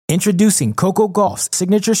Introducing Coco Gauff's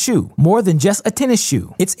signature shoe, more than just a tennis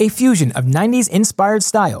shoe. It's a fusion of 90s-inspired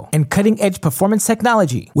style and cutting-edge performance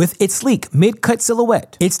technology. With its sleek mid-cut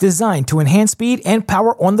silhouette, it's designed to enhance speed and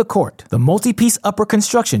power on the court. The multi-piece upper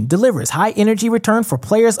construction delivers high-energy return for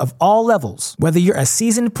players of all levels. Whether you're a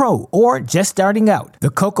seasoned pro or just starting out, the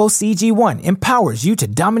Coco CG1 empowers you to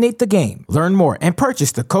dominate the game. Learn more and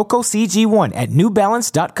purchase the Coco CG1 at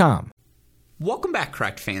NewBalance.com. Welcome back,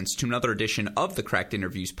 Cracked fans, to another edition of the Cracked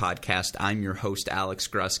Interviews podcast. I'm your host, Alex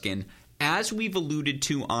Gruskin. As we've alluded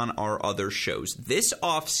to on our other shows, this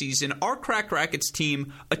offseason, our Cracked Racquets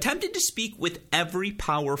team attempted to speak with every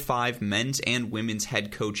Power 5 men's and women's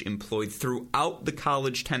head coach employed throughout the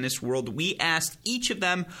college tennis world. We asked each of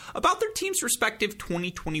them about their team's respective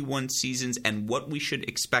 2021 seasons and what we should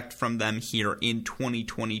expect from them here in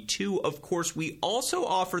 2022. Of course, we also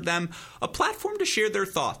offered them a platform to share their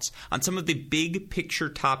thoughts on some of the big picture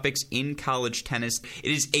topics in college tennis.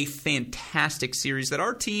 It is a fantastic series that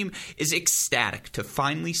our team is ecstatic to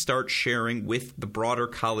finally start sharing with the broader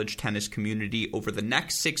college tennis community over the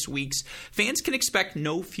next 6 weeks. Fans can expect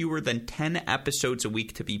no fewer than 10 episodes a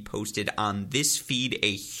week to be posted on this feed.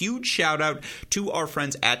 A huge shout out to our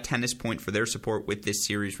friends at Tennis Point for their support with this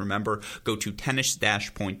series. Remember, go to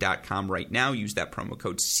tennis-point.com right now. Use that promo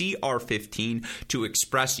code CR15 to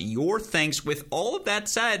express your thanks. With all of that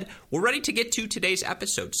said, we're ready to get to today's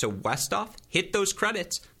episode. So Westoff, hit those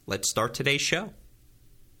credits. Let's start today's show.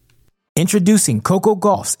 Introducing Coco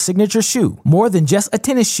Gauff's signature shoe, more than just a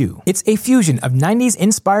tennis shoe. It's a fusion of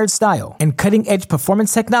 90s-inspired style and cutting-edge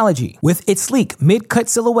performance technology. With its sleek mid-cut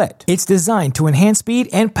silhouette, it's designed to enhance speed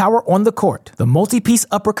and power on the court. The multi-piece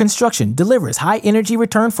upper construction delivers high-energy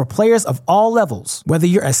return for players of all levels. Whether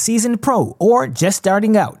you're a seasoned pro or just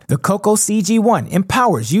starting out, the Coco CG1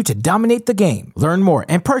 empowers you to dominate the game. Learn more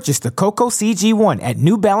and purchase the Coco CG1 at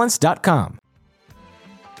NewBalance.com.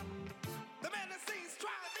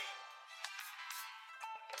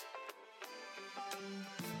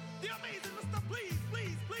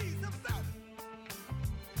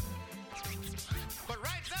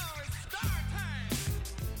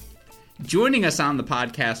 Joining us on the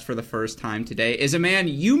podcast for the first time today is a man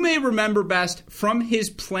you may remember best from his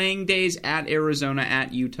playing days at Arizona,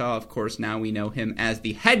 at Utah. Of course, now we know him as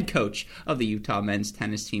the head coach of the Utah men's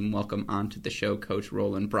tennis team. Welcome onto the show, Coach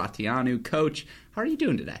Roland Bratianu. Coach, how are you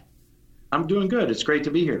doing today? I'm doing good. It's great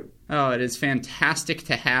to be here. Oh, it is fantastic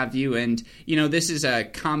to have you. And, you know, this is a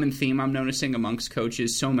common theme I'm noticing amongst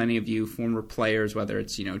coaches. So many of you former players, whether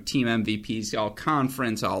it's, you know, team MVPs,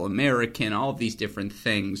 all-conference, all-American, all of these different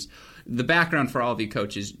things. The background for all of you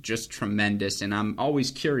coaches, just tremendous. And I'm always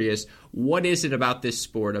curious, what is it about this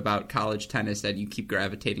sport, about college tennis, that you keep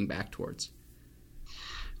gravitating back towards?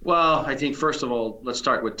 Well, I think, first of all, let's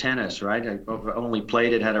start with tennis, right? I've only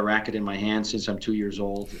played it, had a racket in my hand since I'm 2 years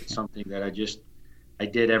old. It's something that I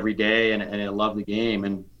did every day, and I love the game.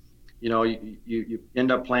 And, you know, you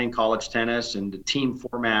end up playing college tennis and the team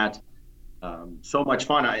format, so much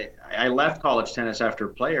fun. I left college tennis after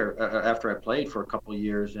I played for a couple of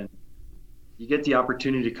years, and you get the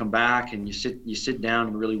opportunity to come back and you sit down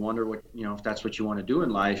and really wonder what, you know, if that's what you want to do in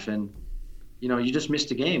life. And, you know, you just miss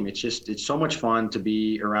the game. It's so much fun to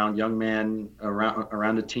be around young men,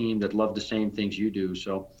 around a team that love the same things you do.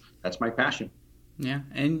 So that's my passion. Yeah,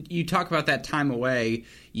 and you talk about that time away.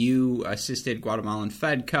 You assisted Guatemalan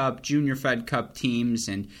Fed Cup, Junior Fed Cup teams,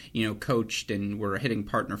 and, you know, coached and were a hitting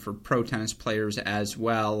partner for pro tennis players as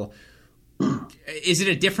well. Is it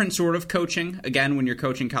a different sort of coaching, again, when you're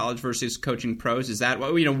coaching college versus coaching pros? Is that,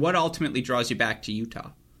 you know, what ultimately draws you back to Utah?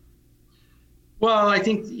 Well, I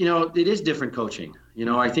think, you know, it is different coaching. You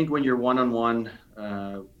know, I think when you're one-on-one,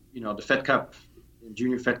 you know, the Fed Cup,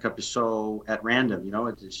 Junior Fed Cup is so at random, you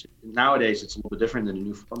know, nowadays it's a little bit different than the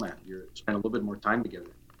new format. You spend a little bit more time together.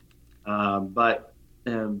 But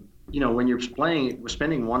you know, when we're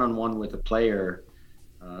spending one-on-one with a player,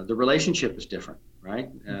 the relationship is different, right?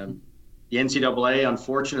 The NCAA,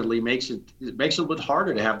 unfortunately, makes it a little bit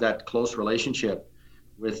harder to have that close relationship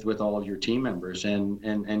with all of your team members,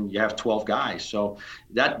 and you have 12 guys. So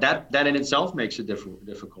that in itself makes it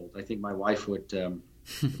difficult. I think my wife would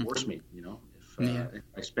divorce me, you know,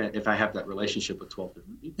 if I have that relationship with 12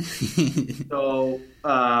 different people. So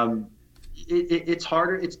it's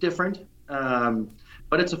harder, it's different,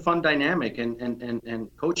 but it's a fun dynamic, and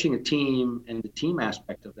coaching a team and the team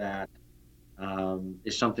aspect of that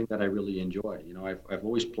is something that I really enjoy. You know, I've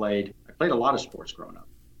always played a lot of sports growing up.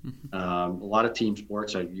 A lot of team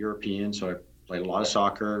sports. I'm European, so I played a lot of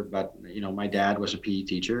soccer. But, you know, my dad was a PE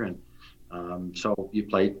teacher, and so you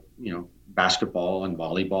played, you know, basketball and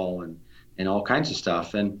volleyball and all kinds of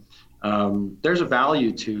stuff. And there's a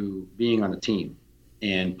value to being on a team.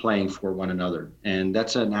 and playing for one another. And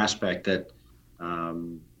that's an aspect that,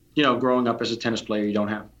 growing up as a tennis player, you don't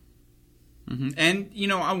have. Mm-hmm.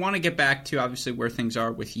 And, I want to get back to obviously where things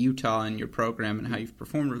are with Utah and your program and how you've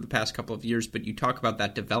performed over the past couple of years, but you talk about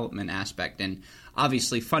that development aspect. And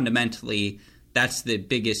obviously, fundamentally, that's the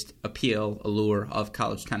biggest allure of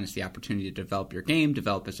college tennis, the opportunity to develop your game,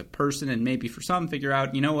 develop as a person, and maybe for some figure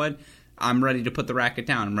out, you know what, I'm ready to put the racket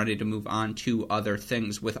down. I'm ready to move on to other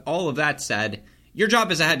things. With all of that said, your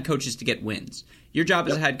job as a head coach is to get wins. Your job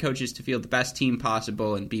as a head coach is to field the best team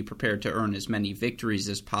possible and be prepared to earn as many victories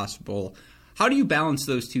as possible. How do you balance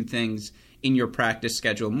those two things in your practice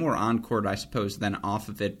schedule, more on court, I suppose, than off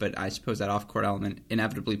of it? But I suppose that off court element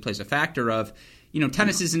inevitably plays a factor of,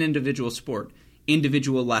 tennis is an individual sport.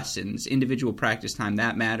 Individual lessons, individual practice time,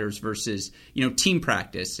 that matters versus, team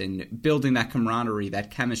practice and building that camaraderie,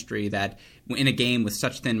 that chemistry that in a game with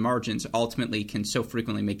such thin margins ultimately can so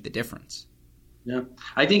frequently make the difference. Yeah,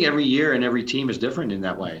 I think every year and every team is different in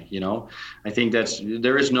that way. I think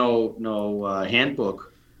there is no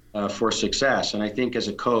handbook for success. And I think as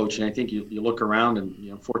a coach, and I think you look around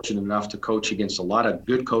and fortunate enough to coach against a lot of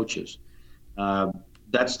good coaches.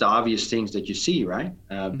 That's the obvious things that you see, right?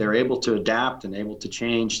 They're able to adapt and able to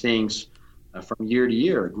change things from year to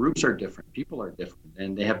year. Groups are different, people are different,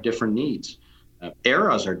 and they have different needs.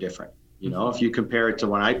 Eras are different. If you compare it to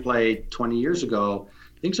when I played 20 years ago,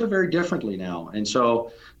 things are very differently now. And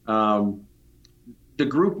so the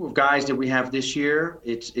group of guys that we have this year,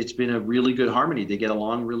 it's been a really good harmony. They get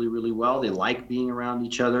along really, really well. They like being around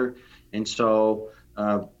each other. And so,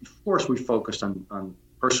 of course, we focused on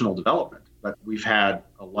personal development, but we've had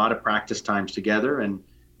a lot of practice times together, and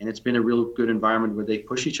it's been a real good environment where they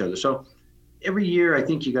push each other. So every year, I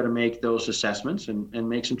think you got to make those assessments and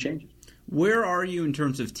make some changes. Where are you in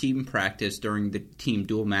terms of team practice during the team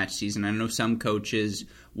dual match season? I know some coaches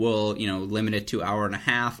will, limit it to an hour and a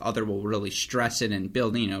half. Other will really stress it and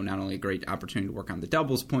build, not only a great opportunity to work on the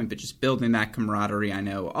doubles point, but just building that camaraderie. I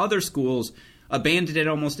know other schools abandoned it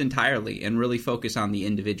almost entirely and really focus on the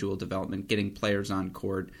individual development, getting players on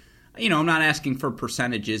court. I'm not asking for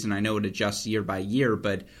percentages, and I know it adjusts year by year,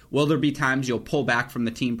 but will there be times you'll pull back from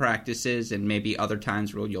the team practices and maybe other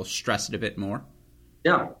times where you'll stress it a bit more?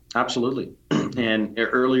 Yeah, absolutely. And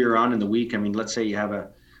earlier on in the week, let's say you have a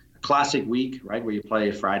classic week, right, where you play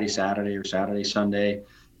Friday, Saturday, or Saturday, Sunday.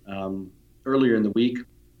 Earlier in the week,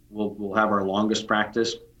 we'll have our longest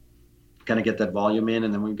practice, kind of get that volume in,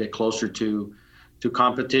 and then when we get closer to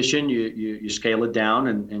competition, you scale it down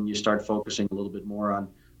and you start focusing a little bit more on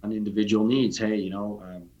individual needs. Hey,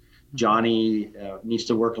 Johnny needs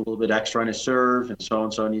to work a little bit extra on his serve, and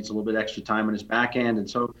so needs a little bit extra time on his backhand. And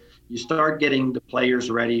so you start getting the players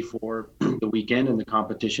ready for the weekend and the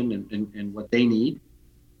competition and what they need.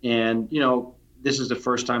 And, this is the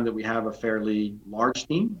first time that we have a fairly large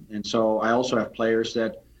team. And so I also have players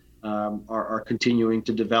that are continuing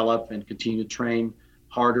to develop and continue to train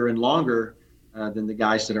harder and longer than the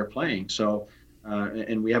guys that are playing. So,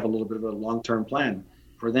 and we have a little bit of a long-term plan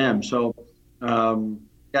for them. So,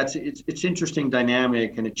 it's interesting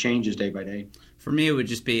dynamic, and it changes day by day. For me, it would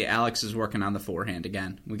just be Alex is working on the forehand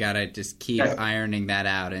again. We got to just keep ironing that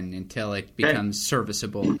out until it becomes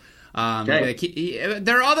serviceable. There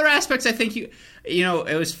are other aspects I think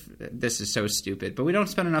this is so stupid, but we don't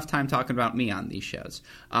spend enough time talking about me on these shows.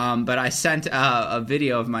 But I sent a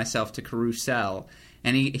video of myself to Carousel,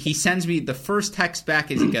 and he sends me the first text back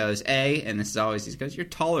as he goes, and this is always, he goes, "You're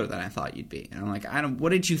taller than I thought you'd be." And I'm like, what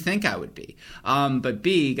did you think I would be? But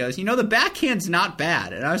B, he goes, the backhand's not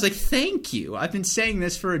bad. And I was like, thank you. I've been saying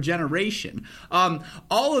this for a generation.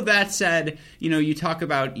 All of that said, you talk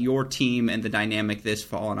about your team and the dynamic this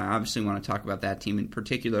fall, and I obviously want to talk about that team in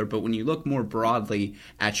particular, but when you look more broadly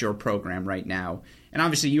at your program right now, and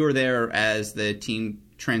obviously you were there as the team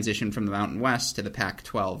transition from the Mountain West to the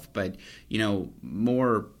Pac-12, but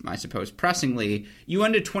more, I suppose, pressingly, you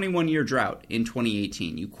end a 21-year drought in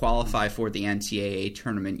 2018. You qualify for the NCAA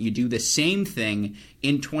tournament. You do the same thing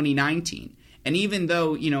in 2019. And even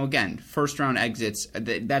though, again, first-round exits,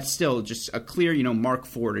 that's still just a clear, mark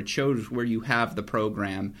forward. It shows where you have the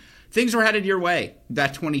program. Things were headed your way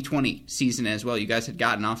that 2020 season as well. You guys had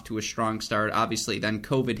gotten off to a strong start. Obviously, then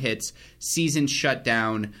COVID hits, season shut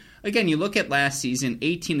down. Again, you look at last season,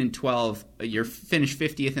 18-12, you're finished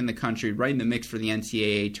 50th in the country, right in the mix for the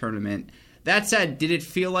NCAA tournament. That said, did it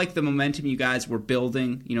feel like the momentum you guys were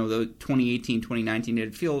building, the 2018, 2019, did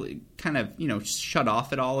it feel kind of, shut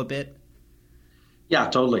off at all a bit? Yeah,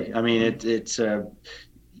 totally. It's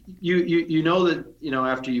you know that,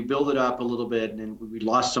 after you build it up a little bit, and we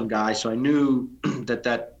lost some guys, so I knew that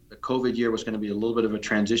the COVID year was going to be a little bit of a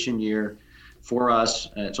transition year. for us.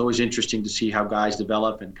 It's always interesting to see how guys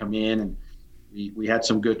develop and come in, and we had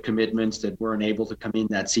some good commitments that weren't able to come in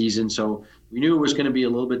that season. So we knew it was going to be a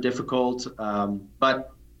little bit difficult.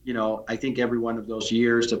 But, I think every one of those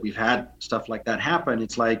years that we've had stuff like that happen,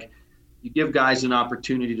 it's like you give guys an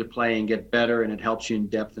opportunity to play and get better, and it helps you in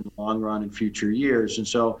depth in the long run in future years. And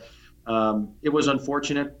so it was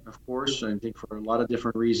unfortunate, of course, I think for a lot of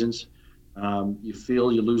different reasons. You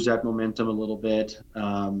feel you lose that momentum a little bit.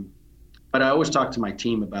 But I always talk to my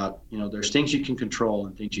team about, there's things you can control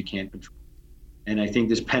and things you can't control. And I think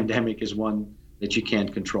this pandemic is one that you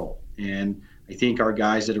can't control. And I think our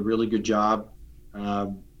guys did a really good job,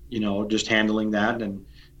 just handling that.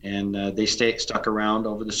 And they stuck around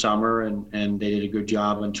over the summer, and they did a good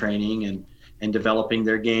job on training and developing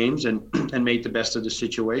their games and made the best of the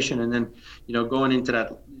situation. And then, going into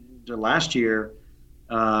the last year,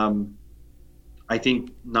 I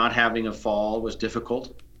think not having a fall was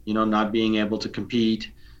difficult, not being able to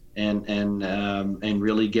compete and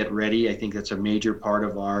really get ready. I think that's a major part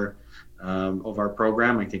of our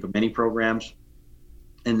program. I think of many programs.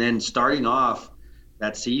 And then starting off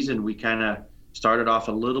that season, we kind of started off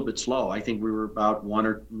a little bit slow. I think we were about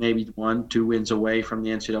 1-2 wins away from the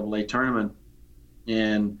NCAA tournament.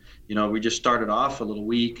 And, we just started off a little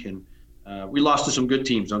weak, and we lost to some good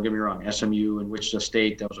teams. Don't get me wrong. SMU and Wichita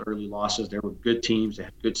State, those early losses, they were good teams. They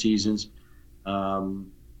had good seasons.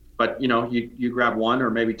 But, you grab one or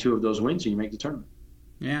maybe two of those wins and you make the tournament.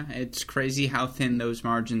 Yeah, it's crazy how thin those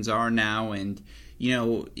margins are now. And,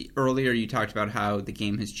 earlier you talked about how the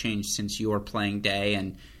game has changed since your playing day.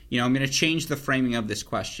 And, I'm going to change the framing of this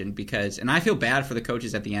question and I feel bad for the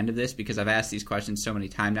coaches at the end of this because I've asked these questions so many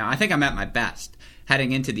times now. I think I'm at my best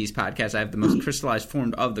heading into these podcasts. I have the most crystallized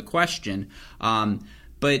form of the question.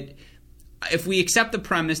 But if we accept the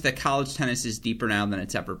premise that college tennis is deeper now than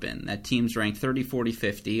it's ever been, that teams ranked 30, 40,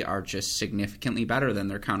 50 are just significantly better than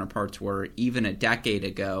their counterparts were even a decade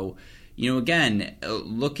ago, again,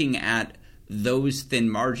 looking at those thin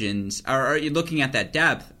margins, or are you looking at that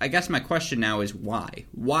depth? I guess my question now is why?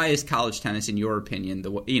 Why is college tennis, in your opinion,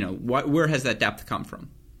 where has that depth come from?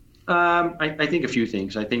 I think a few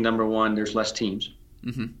things. I think number one, there's less teams.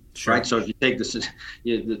 Mm-hmm. Sure. Right. So if you take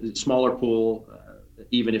the smaller pool,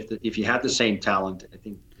 even if you had the same talent, I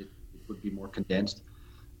think it would be more condensed.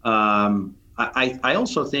 I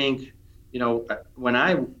also think, when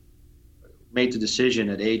I made the decision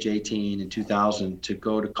at age 18 in 2000 to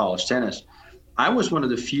go to college tennis, I was one of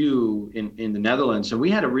the few in the Netherlands, and we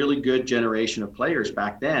had a really good generation of players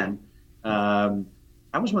back then.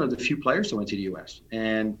 I was one of the few players that went to the U.S.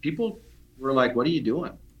 and people were like, "What are you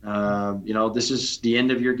doing? This is the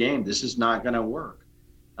end of your game. This is not going to work."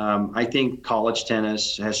 I think college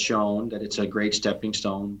tennis has shown that it's a great stepping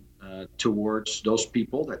stone towards those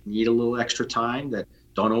people that need a little extra time, that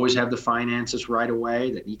don't always have the finances right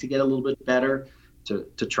away, that need to get a little bit better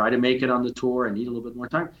to try to make it on the tour and need a little bit more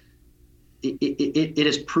time. It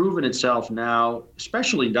has proven itself now,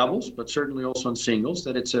 especially doubles, but certainly also in singles,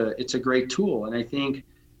 that it's a great tool. And I think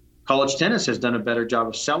college tennis has done a better job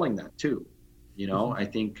of selling that too. I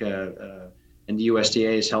think and the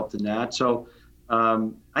USTA has helped in that. So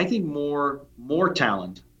I think more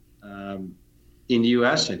talent in the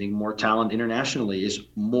U.S. I think more talent internationally is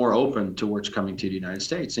more open towards coming to the United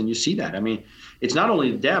States, and you see that. I mean, it's not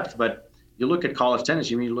only the depth, but you look at college tennis.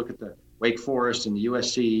 You look at the Wake Forest and the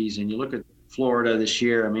USCs, and you look at Florida this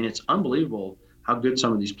year. I mean, it's unbelievable how good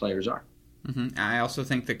some of these players are. Mm-hmm. I also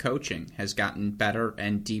think the coaching has gotten better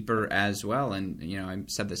and deeper as well. And, I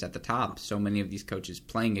said this at the top, so many of these coaches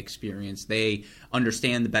playing experience, they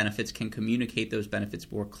understand the benefits, can communicate those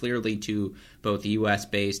benefits more clearly to both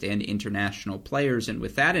U.S.-based and international players. And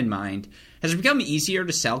with that in mind, has it become easier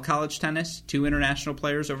to sell college tennis to international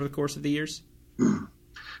players over the course of the years?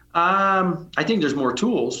 I think there's more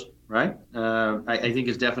tools, right? I think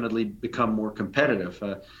it's definitely become more competitive.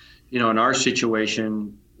 In our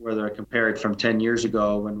situation, whether I compare it from 10 years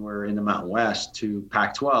ago when we're in the Mountain West to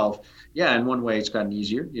Pac-12, in one way it's gotten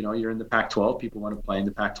easier. You're in the Pac-12, people want to play in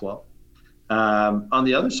the Pac-12. On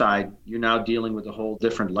the other side, you're now dealing with a whole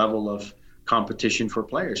different level of competition for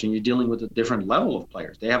players, and you're dealing with a different level of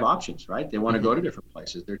players. They have options, right? They want to go to different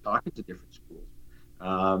places. They're talking to different schools.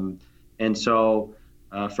 And so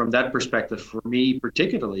from that perspective, for me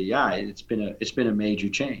particularly, it's been a major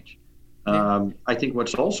change. I think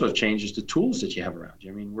what's also changed is the tools that you have around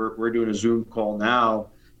you. I mean, we're doing a Zoom call now,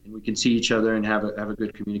 and we can see each other and have a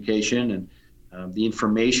good communication, and the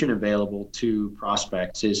information available to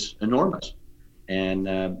prospects is enormous, and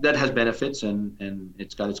that has benefits, and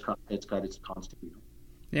it's got its cons.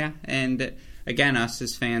 Yeah, and again, us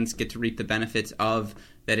as fans get to reap the benefits of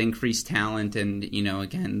that increased talent and,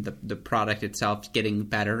 again, the product itself getting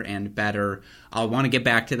better and better. I'll want to get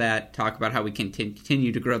back to that, talk about how we can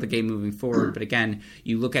continue to grow the game moving forward. But again,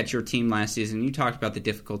 you look at your team last season, you talked about the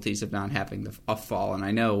difficulties of not having a fall. And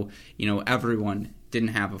I know, everyone didn't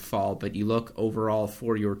have a fall, but you look overall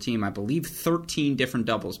for your team, I believe 13 different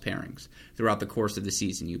doubles pairings throughout the course of the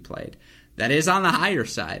season you played. That is on the higher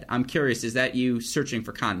side. I'm curious, is that you searching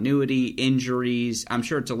for continuity, injuries? I'm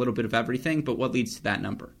sure it's a little bit of everything, but what leads to that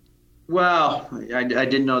number? Well, I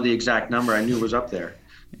didn't know the exact number. I knew it was up there.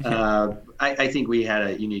 I think we had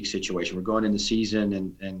a unique situation. We're going into the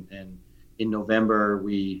season, and in November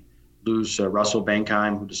we lose Russell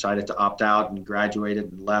Bankheim, who decided to opt out and graduated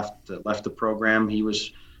and left the program. He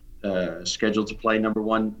was scheduled to play number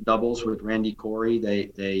one doubles with Randy Corey.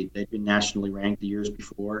 They'd been nationally ranked the years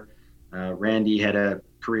before. Randy had a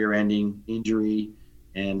career-ending injury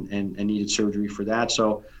and needed surgery for that.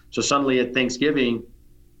 So suddenly at Thanksgiving,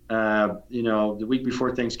 the week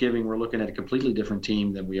before Thanksgiving, we're looking at a completely different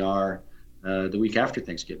team than we are the week after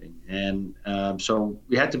Thanksgiving. And so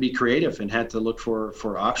we had to be creative and had to look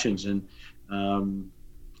for options. And, I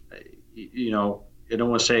don't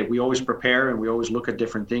want to say we always prepare and we always look at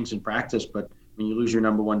different things in practice, but when you lose your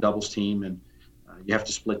number one doubles team and you have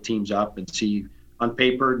to split teams up and see on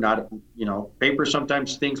paper, paper,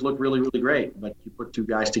 sometimes things look really, really great, but you put two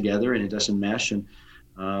guys together and it doesn't mesh. And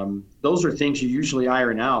those are things you usually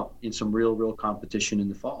iron out in some real competition in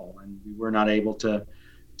the fall. And we were not able to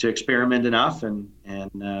experiment enough, and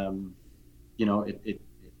it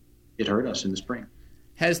hurt us in the spring.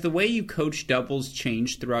 Has the way you coach doubles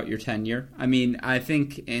changed throughout your tenure? I mean, I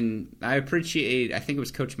think it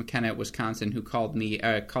was Coach McKenna at Wisconsin who called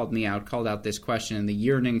out this question, and the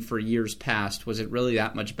yearning for years past, was it really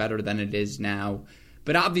that much better than it is now?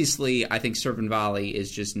 But obviously, I think serve and volley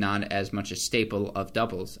is just not as much a staple of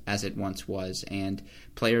doubles as it once was, and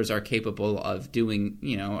players are capable of doing,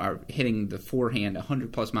 are hitting the forehand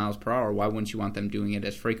 100 plus miles per hour. Why wouldn't you want them doing it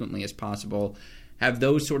as frequently as possible? Have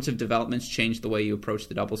those sorts of developments changed the way you approach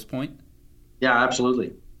the doubles point? Yeah,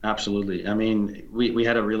 absolutely. Absolutely. I mean, we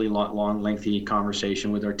had a really long, lengthy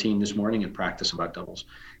conversation with our team this morning in practice about doubles.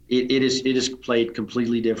 It is played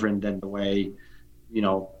completely different than the way,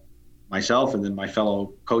 myself and then my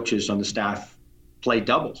fellow coaches on the staff play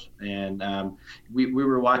doubles. And we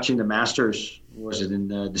were watching the Masters, was it in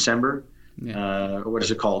December? Yeah. What is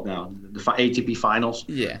it called now? The ATP Finals.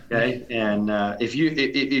 Yeah. Okay. And if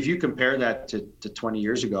you compare that to 20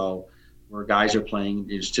 years ago, where guys are playing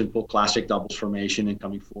simple classic doubles formation and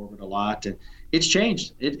coming forward a lot, and it's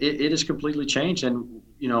changed. It has completely changed. And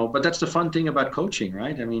but that's the fun thing about coaching,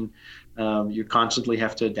 right? I mean, you constantly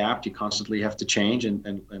have to adapt. You constantly have to change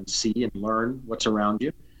and see and learn what's around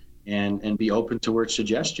you, and be open towards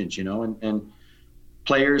suggestions. And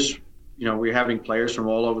players. We're having players from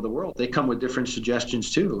all over the world. They come with different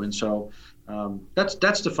suggestions too, and so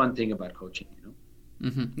that's the fun thing about coaching.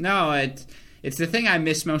 Mm-hmm. No, it's the thing I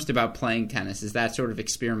miss most about playing tennis is that sort of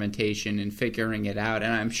experimentation and figuring it out.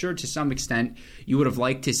 And I'm sure to some extent you would have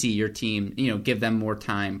liked to see your team, give them more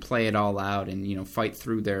time, play it all out, and fight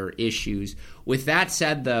through their issues. With that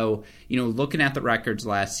said, though, looking at the records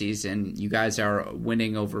last season, you guys are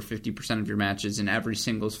winning over 50% of your matches in every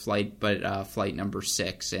singles flight, but flight number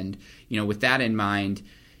 6. And with that in mind,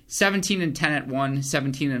 17-10 at 1,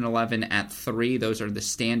 17-11 at 3. Those are the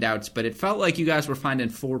standouts. But it felt like you guys were finding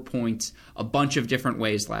 4 points a bunch of different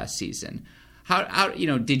ways last season. How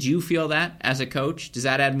did you feel that as a coach? Does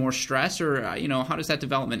that add more stress, or how does that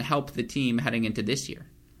development help the team heading into this year?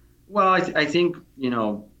 Well, I think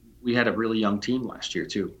we had a really young team last year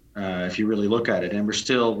too. If you really look at it, and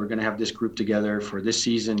we're going to have this group together for this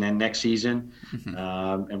season and next season,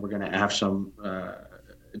 mm-hmm. And we're going to have some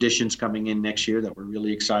additions coming in next year that we're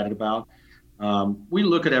really excited about. We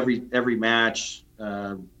look at every match,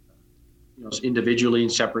 individually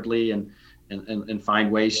and separately, and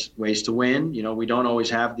find ways to win. We don't always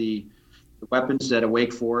have the weapons that a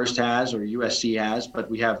Wake Forest has or USC has, but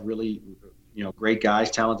we have really, great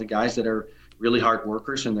guys, talented guys that are really hard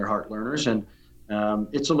workers and they're hard learners. And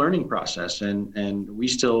it's a learning process, and we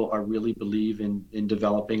still really believe in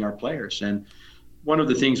developing our players. And one of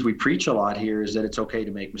the things we preach a lot here is that it's okay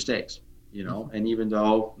to make mistakes, and even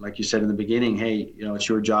though, like you said in the beginning, hey, it's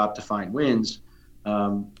your job to find wins.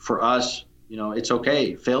 For us, it's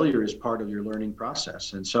okay. Failure is part of your learning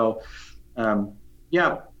process. And so,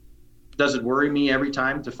 does it worry me every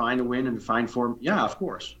time to find a win and to find form? Yeah, of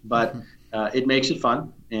course. But it makes it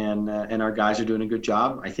fun, and our guys are doing a good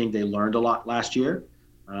job. I think they learned a lot last year.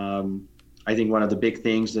 I think one of the big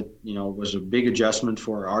things that, was a big adjustment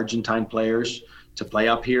for Argentine players to play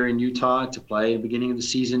up here in Utah, to play at the beginning of the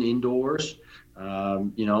season indoors,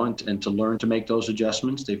 and to learn to make those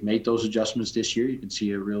adjustments. They've made those adjustments this year. You can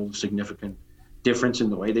see a real significant difference in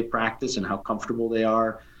the way they practice and how comfortable they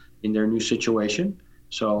are in their new situation.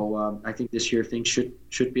 So I think this year things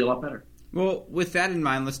should be a lot better. Well, with that in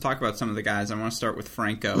mind, let's talk about some of the guys. I want to start with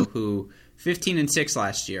Franco, who 15-6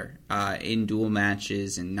 last year in dual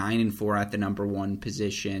matches and 9-4 at the number one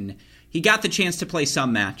position. He got the chance to play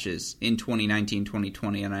some matches in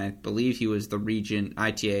 2019-2020, and I believe he was the region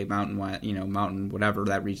ITA Mountain, whatever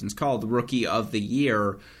that region's called, the Rookie of the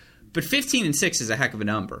Year. But 15-6 is a heck of a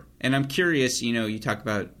number. And I'm curious, you talk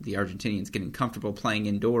about the Argentinians getting comfortable playing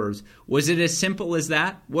indoors. Was it as simple as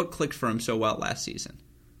that? What clicked for him so well last season?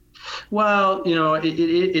 Well,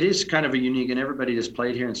 it is kind of a unique, and everybody that's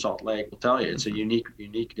played here in Salt Lake will tell you it's a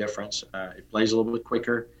unique difference. It plays a little bit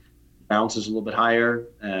quicker, bounces a little bit higher,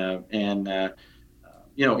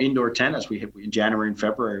 indoor tennis. In January and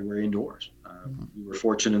February we're indoors. We were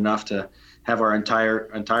fortunate enough to have our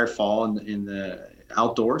entire fall in the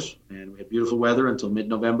outdoors, and we had beautiful weather until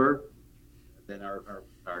mid-November. Then our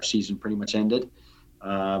season pretty much ended.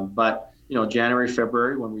 But January,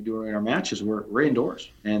 February, when we do our matches, we're indoors.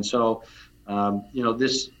 And so,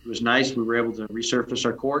 this was nice. We were able to resurface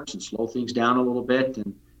our courts and slow things down a little bit,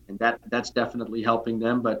 and that's definitely helping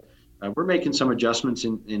them. But we're making some adjustments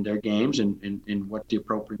in their games and in what the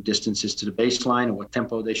appropriate distance is to the baseline and what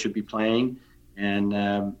tempo they should be playing. And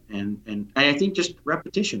I think just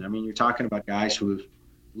repetition. I mean, you're talking about guys who have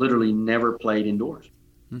literally never played indoors.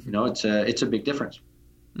 Mm-hmm. It's a big difference.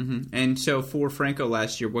 Mm-hmm. And so for Franco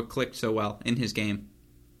last year, what clicked so well in his game?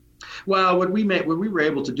 Well, what we were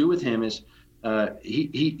able to do with him is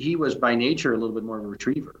he was by nature a little bit more of a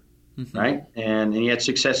retriever, mm-hmm. right? And he had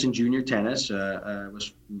success in junior tennis.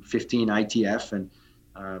 Was 15 ITF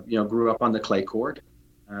and grew up on the clay court.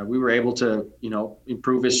 We were able to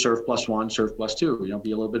improve his serve +1, serve +2.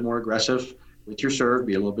 Be a little bit more aggressive with your serve,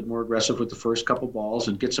 be a little bit more aggressive with the first couple balls,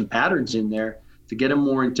 and get some patterns in there to get him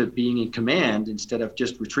more into being in command instead of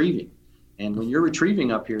just retrieving. And when you're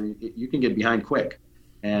retrieving up here, you can get behind quick.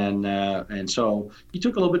 And so he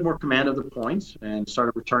took a little bit more command of the points and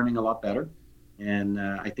started returning a lot better. And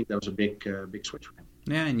I think that was a big switch for him.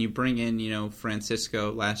 Yeah, and you bring in,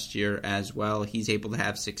 Francisco last year as well. He's able to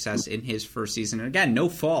have success in his first season. And again, no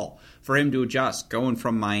fall for him to adjust, going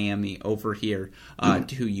from Miami over here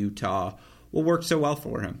to Utah. What worked so well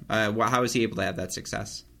for him? How was he able to have that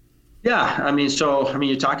success? Yeah,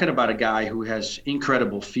 you're talking about a guy who has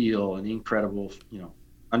incredible feel and incredible,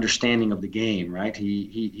 understanding of the game, right?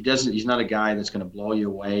 He's not a guy that's going to blow you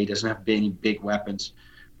away. He doesn't have any big weapons,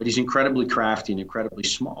 but he's incredibly crafty and incredibly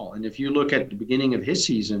small. And if you look at the beginning of his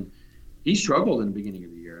season, he struggled in the beginning of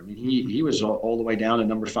the year. I mean, he was all the way down to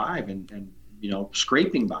number 5 and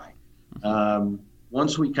scraping by.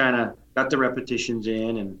 Once we kind of got the repetitions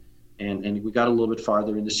in and we got a little bit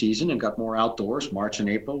farther in the season and got more outdoors, March and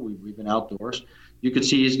April, we've been outdoors. You could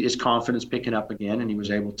see his confidence picking up again, and he was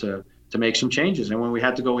able to make some changes. And when we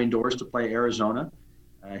had to go indoors to play Arizona,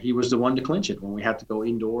 he was the one to clinch it. When we had to go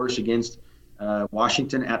indoors against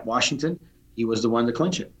Washington, he was the one to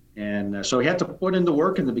clinch it. And so he had to put in the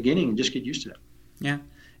work in the beginning and just get used to that. Yeah.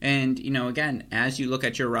 And, again, as you look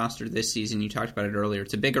at your roster this season, you talked about it earlier,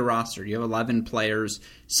 it's a bigger roster. You have 11 players,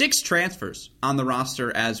 6 transfers on the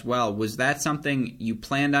roster as well. Was that something you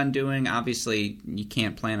planned on doing? Obviously, you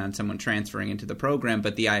can't plan on someone transferring into the program,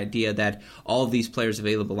 but the idea that all of these players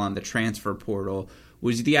available on the transfer portal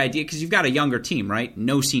was the idea, because you've got a younger team, right?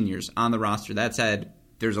 No seniors on the roster. That said,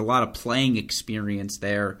 there's a lot of playing experience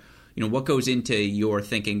there. What goes into your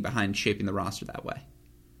thinking behind shaping the roster that way?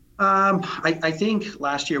 I think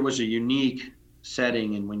last year was a unique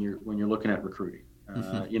setting, and when you're looking at recruiting,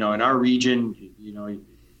 mm-hmm. In our region,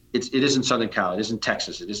 it isn't Southern Cal, it isn't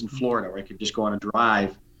Texas, it isn't Florida, where I could just go on a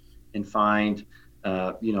drive and find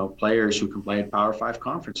players who can play at Power 5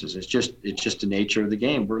 conferences. It's just the nature of the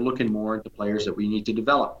game. We're looking more at the players that we need to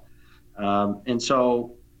develop, and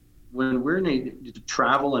so when we're needed to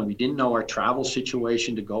travel and we didn't know our travel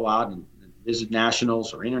situation to go out and visit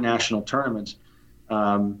nationals or international tournaments.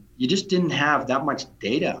 You just didn't have that much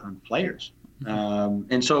data on players.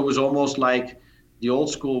 And so it was almost like the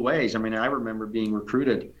old school ways. I mean, I remember being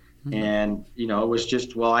recruited and, it was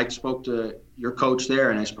just, well, I spoke to your coach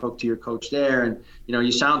there and I spoke to your coach there and,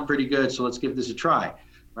 you sound pretty good. So let's give this a try.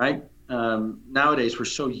 Right. Nowadays, we're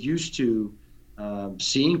so used to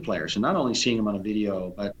seeing players, and not only seeing them on a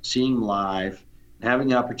video, but seeing them live and having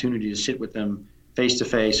the opportunity to sit with them face to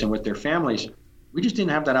face and with their families. We just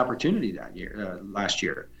didn't have that opportunity last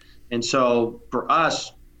year. And so for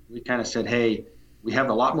us, we kind of said, hey, we have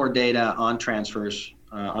a lot more data on transfers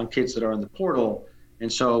on kids that are in the portal.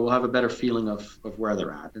 And so we'll have a better feeling of where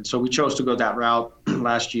they're at. And so we chose to go that route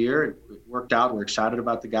last year. It worked out. We're excited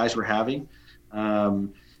about the guys we're having. But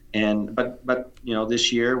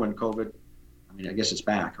this year when COVID, I guess it's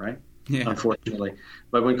back, right? Yeah. Unfortunately.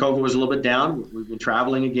 But when COVID was a little bit down, we've been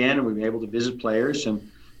traveling again, and we've been able to visit players. And,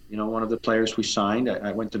 one of the players we signed,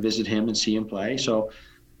 I went to visit him and see him play. So,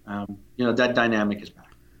 that dynamic is back.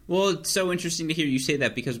 Well, it's so interesting to hear you say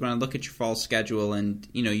that, because when I look at your fall schedule and,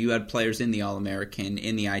 you had players in the All-American,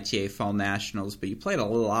 in the ITA Fall Nationals, but you played a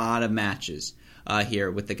lot of matches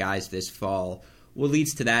here with the guys this fall. What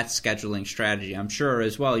leads to that scheduling strategy? I'm sure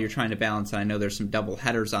as well you're trying to balance, and I know there's some double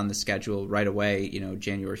headers on the schedule right away.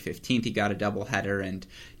 January 15th you got a double header, and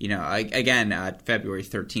February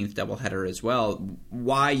 13th double header as well.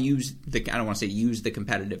 Why use I don't want to say use the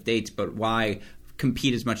competitive dates, but why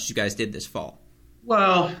compete as much as you guys did this fall?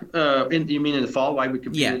 Well, you mean in the fall? Why we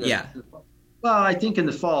competed? Yeah. Well, I think in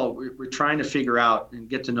the fall we're trying to figure out and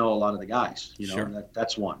get to know a lot of the guys. Sure.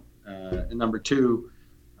 That's one. And number two.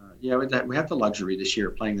 We have the luxury this year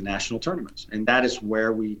of playing the national tournaments, and that is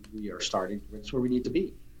where we are starting. That's where we need to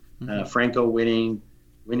be. Mm-hmm. Franco winning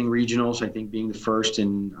regionals, I think being the first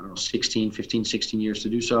in 15, 16 years to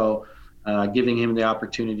do so, giving him the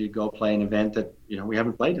opportunity to go play an event that we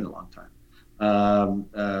haven't played in a long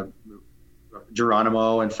time.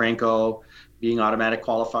 Geronimo and Franco being automatic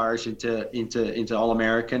qualifiers into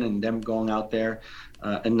All-American, and them going out there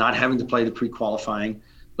and not having to play the pre-qualifying.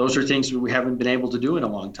 Those are things that we haven't been able to do in a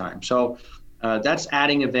long time. So that's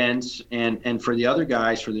adding events. And for the other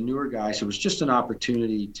guys, for the newer guys, it was just an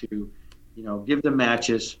opportunity to, give them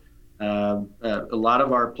matches. A lot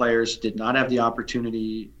of our players did not have the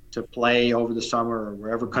opportunity to play over the summer or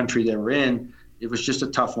wherever country they were in. It was just a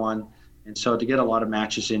tough one. And so to get a lot of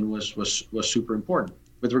matches in was super important.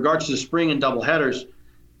 With regards to the spring and double headers,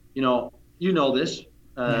 this,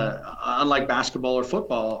 unlike basketball or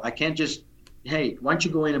football, I can't just, hey, why don't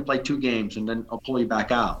you go in and play 2 games and then I'll pull you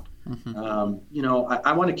back out? Mm-hmm.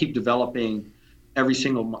 I want to keep developing every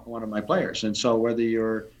single one of my players. And so whether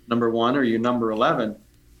you're number 1 or you're number 11,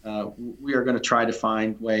 we are going to try to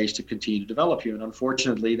find ways to continue to develop you. And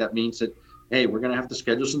unfortunately, that means that, hey, we're going to have to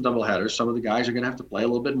schedule some doubleheaders. Some of the guys are going to have to play a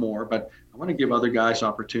little bit more, but I want to give other guys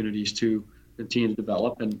opportunities to continue to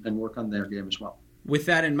develop and work on their game as well. With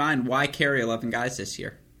that in mind, why carry 11 guys this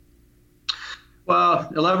year?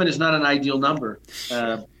 Well, 11 is not an ideal number.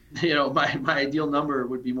 My ideal number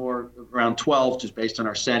would be more around 12, just based on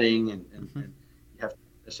our setting, and you have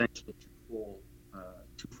essentially two full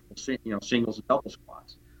singles and double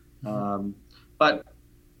squads. Mm-hmm. But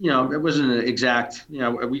it wasn't an exact.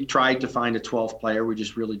 We tried to find a 12th player. We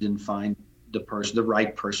just really didn't find the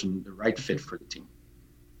right fit for the team.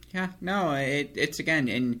 Yeah, no, it's again,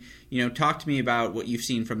 and talk to me about what you've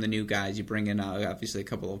seen from the new guys. You bring in obviously a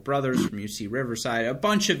couple of brothers from UC Riverside, a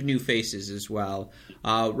bunch of new faces as well.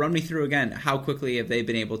 Run me through again, how quickly have they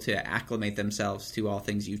been able to acclimate themselves to all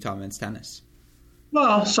things Utah men's tennis?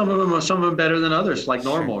 Well, some of them better than others, like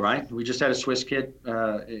normal, sure. Right? We just had a Swiss kid,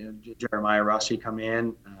 Jeremiah Rossi, come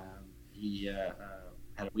in. He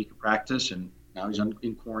had a week of practice, and now he's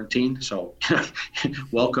in quarantine. So,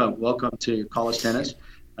 welcome to college tennis.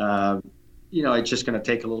 It's just going to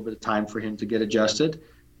take a little bit of time for him to get adjusted.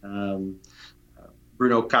 Bruno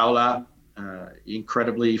Kaula,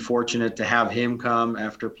 incredibly fortunate to have him come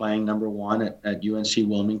after playing number 1 at UNC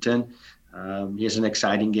Wilmington. He has an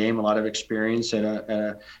exciting game, a lot of experience at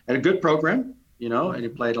a good program, and he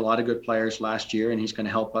played a lot of good players last year, and he's going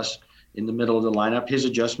to help us in the middle of the lineup. His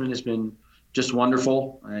adjustment has been just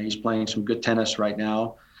wonderful. He's playing some good tennis right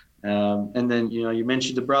now. And then, you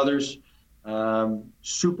mentioned the brothers.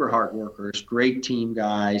 Super hard workers, great team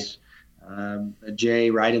guys. Jay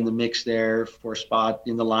right in the mix there for a spot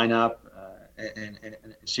in the lineup, and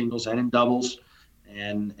singles and in doubles,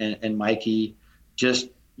 and Mikey just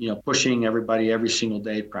pushing everybody every single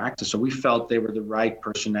day at practice. So we felt they were the right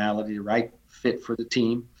personality, the right fit for the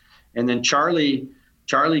team. And then Charlie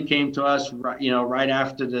came to us right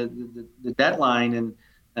after the deadline,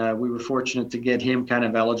 and we were fortunate to get him kind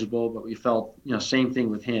of eligible, but we felt, same thing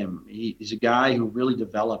with him. He's a guy who really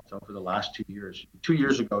developed over the last 2 years. 2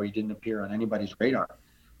 years ago, he didn't appear on anybody's radar,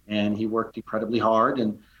 and he worked incredibly hard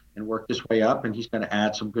and worked his way up, and he's going to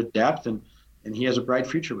add some good depth, and he has a bright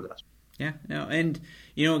future with us. Yeah, no, and,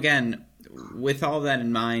 again, with all that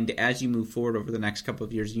in mind, as you move forward over the next couple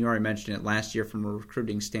of years, and you already mentioned it, last year from a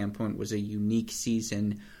recruiting standpoint was a unique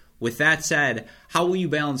season. With that said, how will you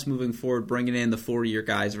balance moving forward, bringing in the 4-year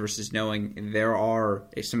guys versus knowing there are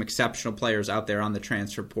some exceptional players out there on the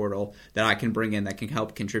transfer portal that I can bring in that can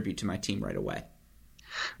help contribute to my team right away?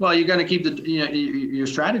 Well, you're going to keep your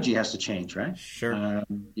strategy has to change, right? Sure.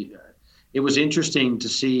 It was interesting to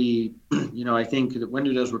see, I think that when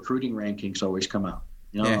do those recruiting rankings always come out?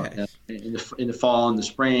 In the fall and the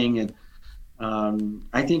spring, and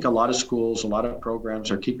I think a lot of schools, a lot of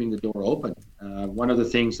programs are keeping the door open. One of the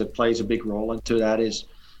things that plays a big role into that is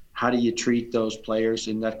how do you treat those players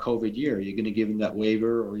in that COVID year? Are you going to give them that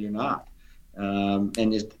waiver or you're not? And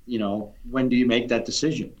when do you make that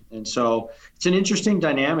decision? And so it's an interesting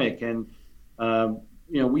dynamic. And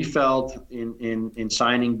we felt in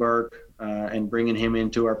signing Burke and bringing him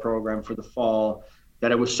into our program for the fall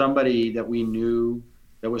that it was somebody that we knew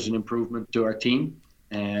that was an improvement to our team,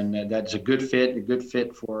 and that's a good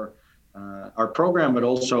fit for our program, but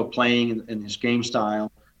also playing in his game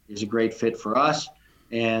style is a great fit for us.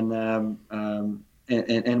 And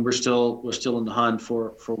we're still in the hunt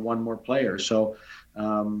for one more player. So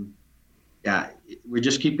we're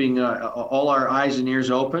just keeping all our eyes and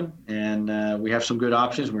ears open, and we have some good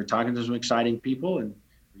options. We're talking to some exciting people, and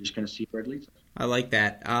we're just going to see where it leads us. I like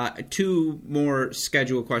that. Two more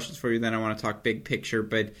schedule questions for you, then I want to talk big picture.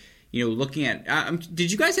 But looking at, did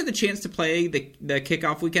you guys have the chance to play the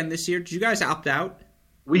kickoff weekend this year? Did you guys opt out?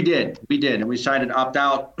 We did, and we decided to opt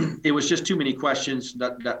out. It was just too many questions.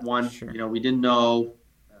 That one, sure. We didn't know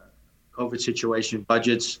COVID situation,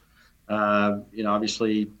 budgets.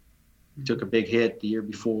 Obviously, we took a big hit the year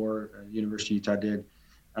before. University of Utah did.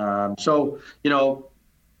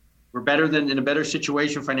 We're in a better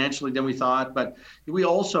situation financially than we thought, but we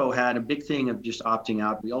also had a big thing of just opting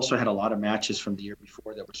out. We also had a lot of matches from the year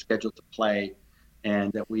before that were scheduled to play,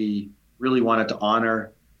 and that we really wanted to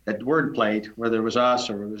honor that weren't played, whether it was us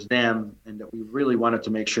or it was them, and that we really wanted to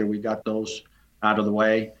make sure we got those out of the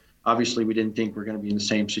way. Obviously, we didn't think we're going to be in the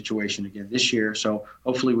same situation again this year, so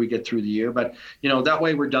hopefully we get through the year. But, that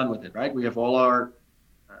way we're done with it, right? We have all our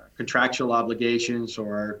contractual obligations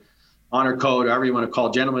or honor code, however you want to call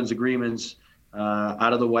it, gentlemen's agreements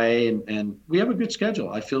out of the way, and we have a good schedule.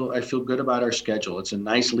 I feel good about our schedule. It's a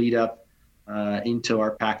nice lead up into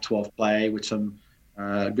our Pac-12 play with some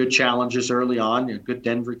good challenges early on. A good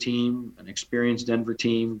Denver team, an experienced Denver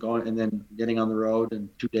team going, and then getting on the road. And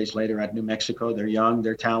 2 days later at New Mexico, they're young,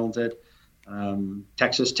 they're talented.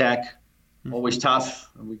 Texas Tech, always tough.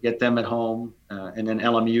 We get them at home, and then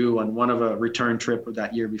LMU on one of a return trip of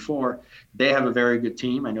that year before. They have a very good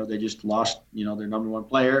team. I know they just lost, their number one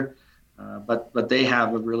player, but they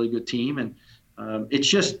have a really good team, and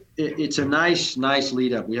it's a nice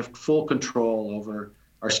lead up. We have full control over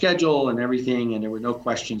our schedule and everything, and there were no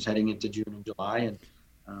questions heading into June and July. And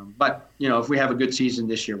but if we have a good season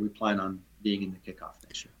this year, we plan on being in the kickoff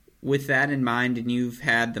next year. With that in mind, and you've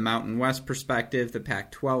had the Mountain West perspective, the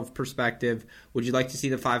Pac-12 perspective, would you like to see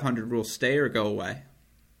the 500 rule stay or go away?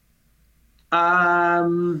 I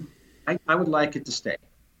would like it to stay.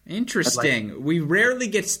 Interesting. We rarely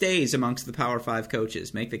get stays amongst the Power 5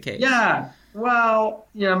 coaches. Make the case. Yeah. Well,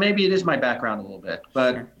 maybe it is my background a little bit,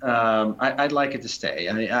 but sure. I'd like it to stay.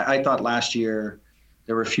 I thought last year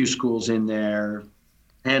there were a few schools in there,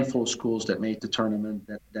 handful of schools that made the tournament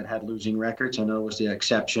that had losing records. I know it was the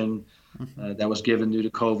exception that was given due to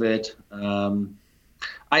COVID.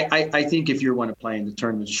 I think if you want to play in the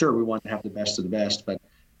tournament, sure, we want to have the best of the best, but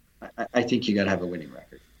I think you got to have a winning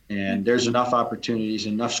record. And there's enough opportunities,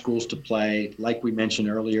 enough schools to play. Like we mentioned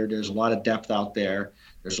earlier, there's a lot of depth out there.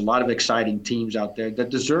 There's a lot of exciting teams out there that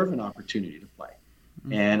deserve an opportunity to play.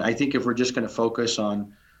 Mm-hmm. And I think if we're just going to focus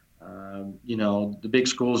on the big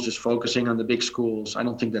schools, just focusing on the big schools, I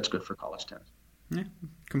don't think that's good for college tennis. Yeah,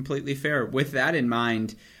 completely fair. With that in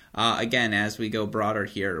mind, again, as we go broader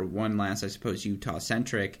here, one last, I suppose,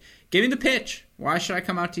 Utah-centric. Give me the pitch. Why should I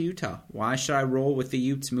come out to Utah? Why should I roll with the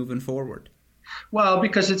Utes moving forward? Well,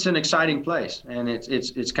 because it's an exciting place, and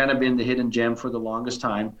it's kind of been the hidden gem for the longest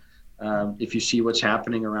time. If you see what's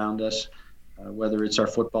happening around us, whether it's our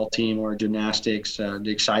football team or gymnastics, the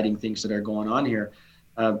exciting things that are going on here.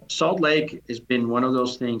 Salt Lake has been one of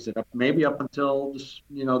those things that maybe up until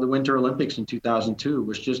the Winter Olympics in 2002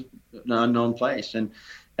 was just an unknown place, and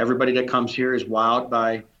everybody that comes here is wowed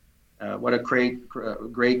by what a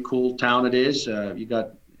great, cool town it is. You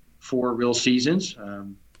got 4 real seasons,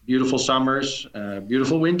 beautiful summers,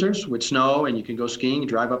 beautiful winters with snow, and you can go skiing,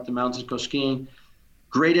 drive up the mountains, go skiing.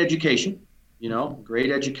 Great education,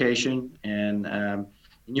 and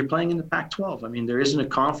you're playing in the Pac-12. I mean, there isn't a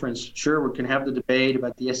conference. Sure, we can have the debate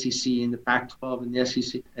about the SEC and the Pac-12 and the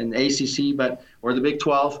SEC and the ACC, or the Big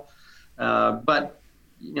 12. But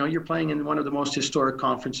you're playing in one of the most historic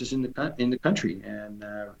conferences in the country, and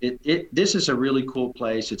this is a really cool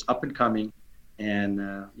place. It's up and coming, and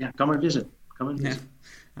come and visit. Come and visit. Yeah.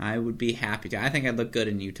 I would be happy to. I think I'd look good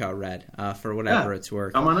in Utah red for whatever it's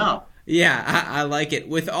worth. Come on up. Yeah, I like it.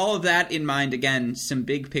 With all of that in mind, again, some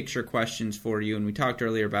big picture questions for you. And we talked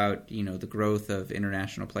earlier about, the growth of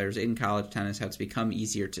international players in college tennis, how it's become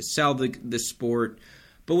easier to sell the sport.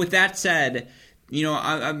 But with that said,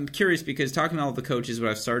 I'm curious because talking to all the coaches, what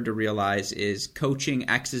I've started to realize is coaching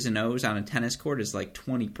X's and O's on a tennis court is like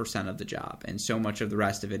 20% of the job. And so much of the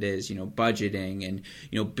rest of it is, budgeting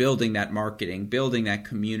and, building that marketing, building that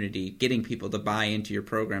community, getting people to buy into your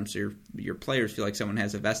program so your players feel like someone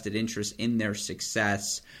has a vested interest in their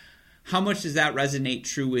success. How much does that resonate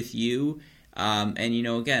true with you? And,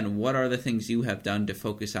 again, what are the things you have done to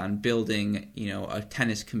focus on building, a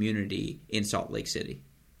tennis community in Salt Lake City?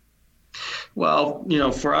 Well,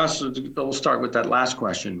 for us, we'll start with that last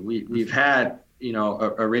question. We've had,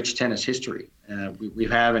 a rich tennis history. We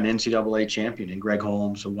have an NCAA champion in Greg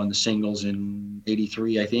Holmes, who won the singles in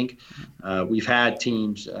 '83, I think. We've had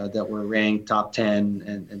teams that were ranked top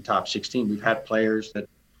 10 and top 16. We've had players that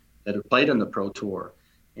have played on the Pro Tour.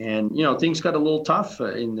 And, things got a little tough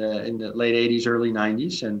in the late 80s, early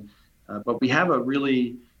 90s. But we have a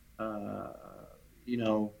really,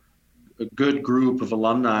 a good group of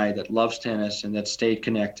alumni that loves tennis and that stayed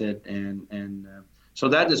connected. And so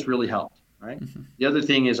that has really helped, right? Mm-hmm. The other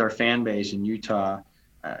thing is our fan base in Utah.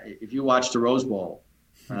 If you watch the Rose Bowl,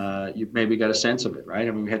 you've maybe got a sense of it, right?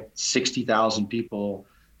 I mean, we had 60,000 people,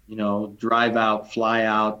 drive out, fly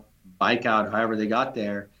out, bike out, however they got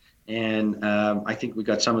there. And I think we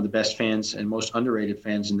got some of the best fans and most underrated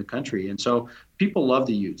fans in the country. And so people love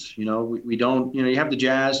the Utes. We don't, you have the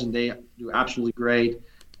Jazz and they do absolutely great.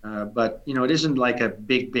 But, it isn't like a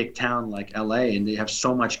big town like LA, and they have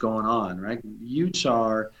so much going on, right? Utes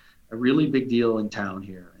are a really big deal in town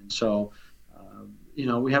here. And so,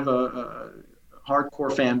 we have a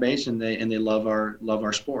hardcore fan base, and they love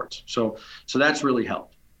our sports. So that's really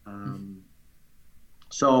helped.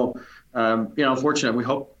 Fortunately, we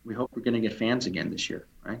hope we're going to get fans again this year,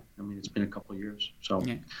 right? I mean, it's been a couple of years. So,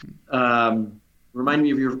 remind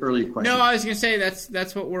me of your earlier question. No, I was going to say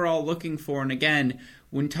that's what we're all looking for. And again,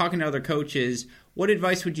 when talking to other coaches, what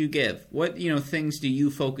advice would you give? What things do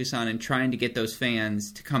you focus on in trying to get those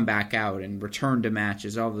fans to come back out and return to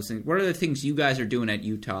matches, all those things? What are the things you guys are doing at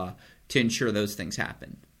Utah to ensure those things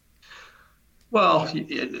happen? Well,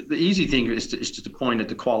 the easy thing is to point at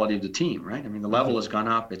the quality of the team, right? I mean, the level has gone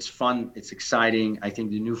up. It's fun. It's exciting. I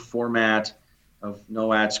think the new format of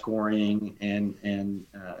no ad scoring and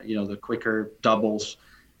the quicker doubles,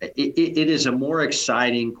 it is a more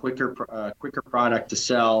exciting, quicker product to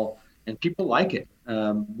sell, and people like it.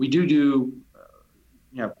 We do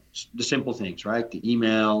the simple things, right? The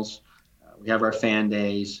emails. We have our fan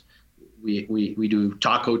days. We do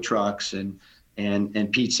taco trucks and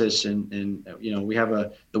pizzas and we have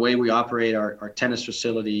the way we operate our tennis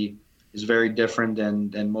facility is very different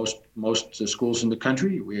than most schools in the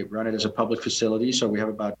country. We run it as a public facility, so we have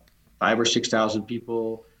about 5,000 or 6,000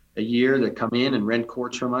 people a year that come in and rent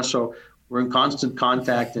courts from us. So we're in constant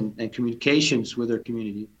contact and communications with our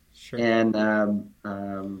community. Sure. And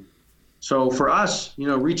so for us,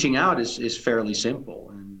 reaching out is fairly simple,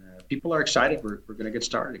 and people are excited. We're going to get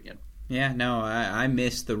started again. Yeah, no, I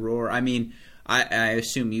miss the roar. I mean, I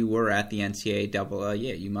assume you were at the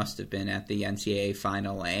NCAA you must have been at the NCAA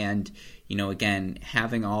final. And, again,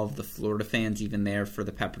 having all of the Florida fans even there for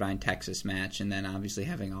the Pepperdine, Texas match, and then obviously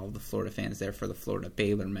having all of the Florida fans there for the Florida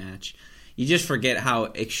Baylor match, you just forget how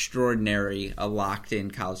extraordinary a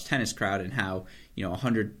locked-in college tennis crowd and how,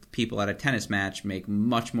 100 people at a tennis match make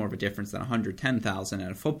much more of a difference than 110,000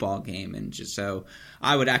 at a football game. And just so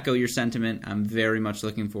I would echo your sentiment. I'm very much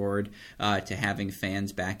looking forward to having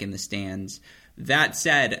fans back in the stands. That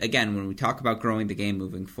said, again, when we talk about growing the game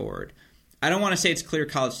moving forward, I don't want to say it's clear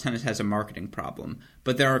college tennis has a marketing problem,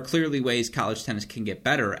 but there are clearly ways college tennis can get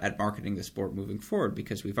better at marketing the sport moving forward,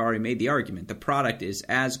 because we've already made the argument. The product is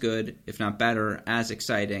as good, if not better, as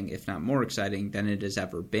exciting, if not more exciting than it has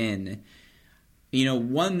ever been.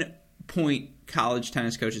 One point college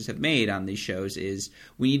tennis coaches have made on these shows is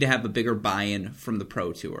we need to have a bigger buy-in from the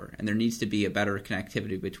Pro Tour, and there needs to be a better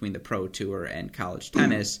connectivity between the Pro Tour and college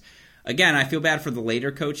tennis. Again, I feel bad for the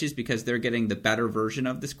later coaches because they're getting the better version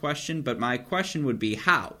of this question, but my question would be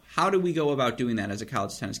how? How do we go about doing that as a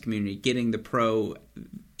college tennis community, getting the pro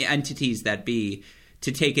entities that be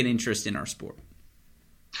to take an interest in our sport?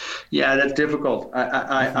 Yeah, that's difficult.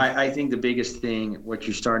 I think the biggest thing, what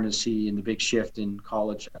you're starting to see in the big shift in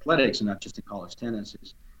college athletics, and not just in college tennis,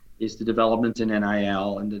 is the development in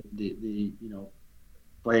NIL and the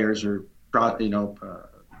players or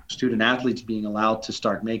student athletes being allowed to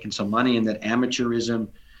start making some money, and that amateurism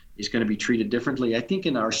is going to be treated differently. I think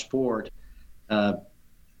in our sport,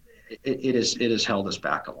 it has held us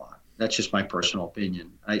back a lot. That's just my personal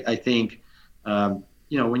opinion. I think, when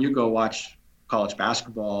you go watch college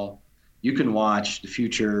basketball, you can watch the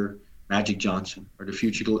future Magic Johnson or the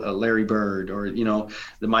future Larry Bird or,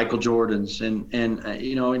 the Michael Jordans. And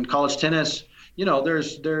in college tennis, there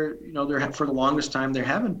for the longest time there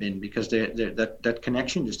haven't been, because that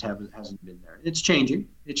connection just hasn't been there. It's changing.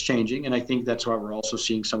 And I think that's why we're also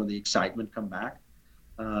seeing some of the excitement come back.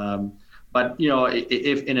 But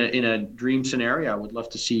if in a dream scenario, I would love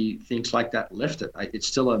to see things like that lifted. It's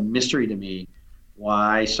still a mystery to me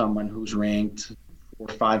why someone who's ranked 400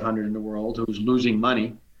 or 500 in the world, who's losing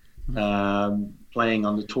money, playing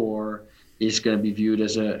on the tour, is going to be viewed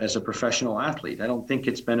as a professional athlete. I don't think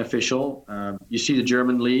it's beneficial. You see the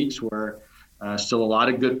German leagues where still a lot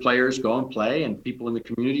of good players go and play, and people in the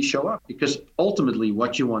community show up, because ultimately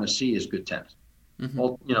what you want to see is good tennis.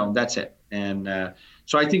 Well, that's it. And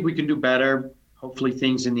so I think we can do better. Hopefully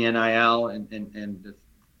things in the NIL and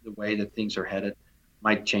the way that things are headed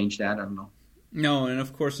might change that. I don't know. No, and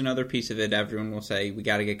of course another piece of it, everyone will say, we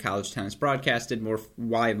got to get college tennis broadcasted more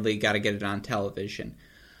widely, got to get it on television.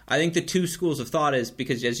 I think the two schools of thought is,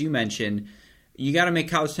 because as you mentioned, you got to make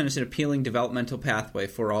college tennis an appealing developmental pathway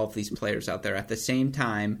for all of these players out there. At the same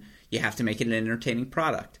time, you have to make it an entertaining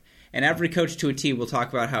product. And every coach to a T will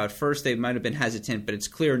talk about how at first they might have been hesitant, but it's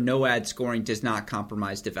clear no ad scoring does not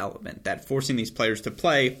compromise development. That forcing these players to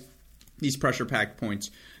play these pressure-packed points,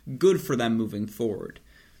 good for them moving forward.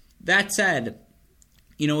 That said,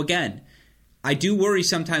 again, I do worry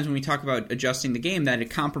sometimes when we talk about adjusting the game that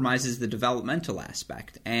it compromises the developmental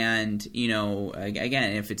aspect. And,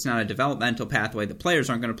 again, if it's not a developmental pathway, the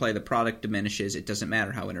players aren't going to play, the product diminishes, it doesn't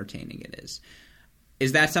matter how entertaining it is.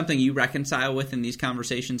 Is that something you reconcile with in these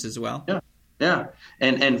conversations as well? Yeah.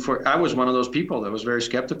 And I was one of those people that was very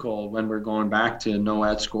skeptical when we're going back to no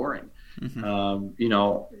ad scoring. If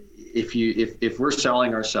we're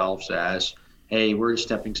selling ourselves as, hey, we're a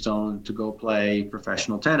stepping stone to go play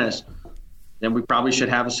professional tennis, then we probably should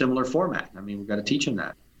have a similar format. I mean, we've got to teach them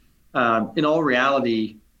that. In all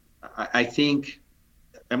reality, I think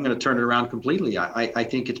I'm going to turn it around completely. I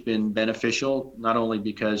think it's been beneficial, not only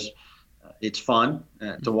because it's fun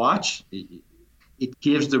to watch. It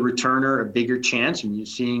gives the returner a bigger chance, and you're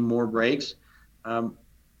seeing more breaks.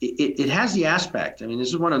 It has the aspect. I mean, this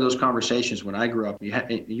is one of those conversations when I grew up.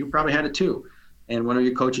 You probably had it too. And one of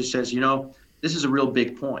your coaches says, this is a real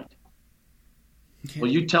big point. Okay.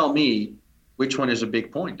 Well, you tell me which one is a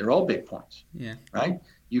big point. They're all big points. Yeah. Right?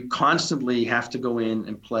 You constantly have to go in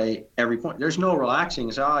and play every point. There's no relaxing.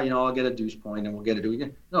 It's, I'll get a deuce point and we'll get a deuce.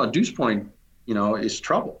 No, a deuce point, is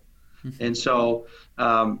trouble. Mm-hmm. And so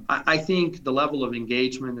I think the level of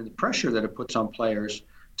engagement and the pressure that it puts on players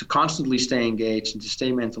to constantly stay engaged and to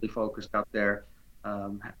stay mentally focused out there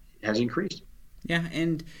has increased. Yeah,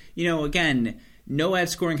 and, again, no ad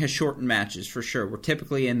scoring has shortened matches for sure. We're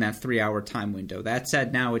typically in that 3-hour time window. That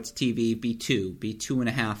said, now it's TV, be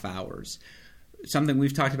 2.5 hours. Something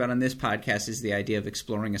we've talked about on this podcast is the idea of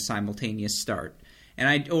exploring a simultaneous start.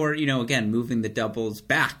 And again, moving the doubles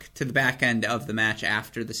back to the back end of the match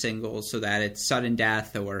after the singles so that it's sudden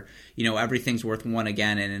death or, everything's worth one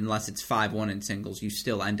again. And unless it's 5-1 in singles, you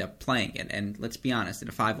still end up playing it. And let's be honest, in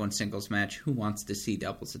a 5-1 singles match, who wants to see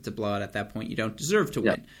doubles? It's a blowout at that point. You don't deserve to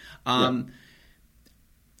win.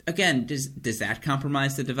 Again, does that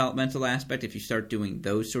compromise the developmental aspect if you start doing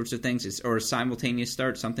those sorts of things? Or a simultaneous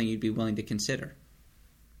start something you'd be willing to consider?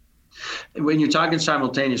 When you're talking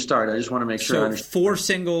simultaneous start, I just want to make sure I understand. 4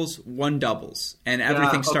 singles, 1 doubles, and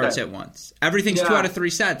everything starts at once. Everything's 2 out of 3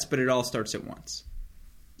 sets, but it all starts at once.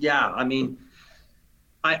 Yeah, I mean,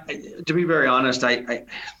 I to be very honest,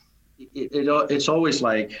 it's always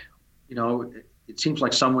like, it seems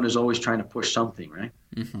like someone is always trying to push something, right?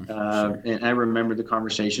 Mm-hmm, sure. And I remember the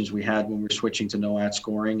conversations we had when we were switching to no ad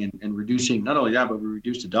scoring and reducing, not only that, but we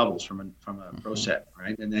reduced the doubles from a pro set,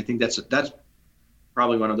 right? And I think that's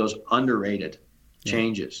probably one of those underrated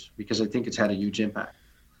changes because I think it's had a huge impact.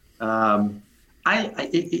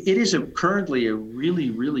 It is currently a really,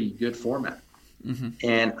 really good format. Mm-hmm.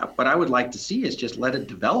 And what I would like to see is just let it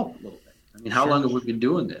develop a little bit. I mean, how long have we been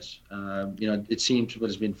doing this? It seems what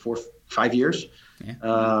has been 4-5 years.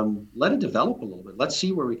 Yeah. Let it develop a little bit. Let's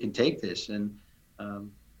see where we can take this. And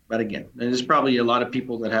but again, there's probably a lot of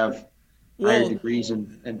people that have higher degrees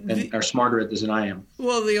and are smarter at this than I am.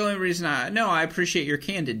 Well, the only reason I appreciate your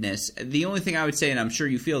candidness. The only thing I would say, and I'm sure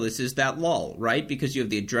you feel this, is that lull, right? Because you have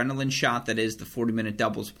the adrenaline shot that is the 40-minute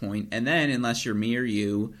doubles point, and then unless you're me or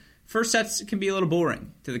you, first sets can be a little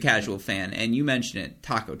boring to the casual fan. And you mentioned it,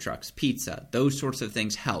 taco trucks, pizza, those sorts of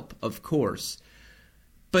things help, of course.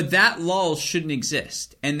 But that lull shouldn't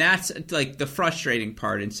exist. And that's like the frustrating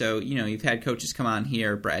part. And so, you've had coaches come on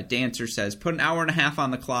here. Brad Dancer says, put an hour and a half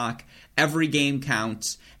on the clock. Every game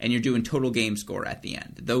counts. And you're doing total game score at the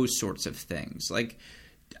end. Those sorts of things. Like,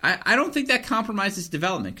 I don't think that compromises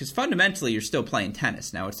development, because fundamentally you're still playing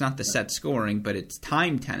tennis. Now, it's not the set scoring, but it's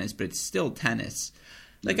time tennis, but it's still tennis.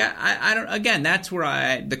 Like, I don't, again, that's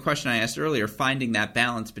where the question I asked earlier, finding that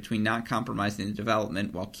balance between not compromising the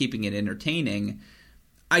development while keeping it entertaining.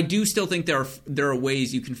 I do still think there are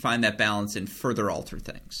ways you can find that balance and further alter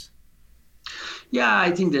things. Yeah, I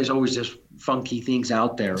think there's always just funky things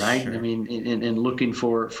out there, right? Sure. I mean, and looking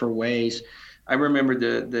for ways. I remember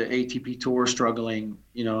the ATP Tour struggling,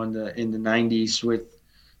 in the 90s with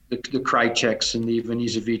the Krajceks and the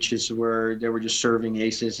Ivanisevics, where they were just serving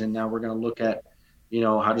aces, and now we're going to look at,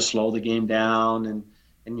 how to slow the game down,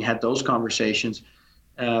 and you had those conversations.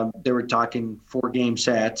 They were talking 4-game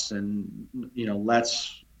sets, and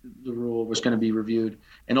the rule was going to be reviewed,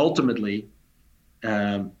 and ultimately,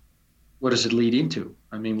 what does it lead into?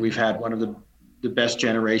 I mean, we've had one of the best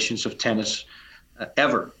generations of tennis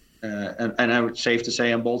ever. And I would safe to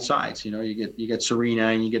say on both sides, you get Serena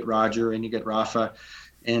and you get Roger and you get Rafa,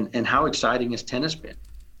 and how exciting has tennis been?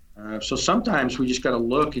 So sometimes we just got to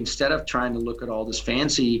look, instead of trying to look at all this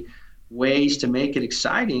fancy ways to make it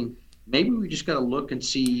exciting, maybe we just got to look and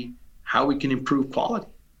see how we can improve quality.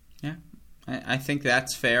 Yeah, I think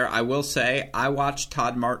that's fair. I will say I watched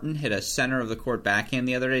Todd Martin hit a center of the court backhand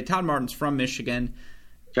the other day. Todd Martin's from Michigan.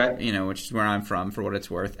 Okay. Which is where I'm from, for what it's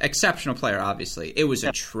worth. Exceptional player, obviously. It was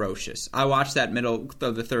atrocious. I watched that middle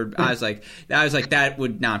of the third. I was like, that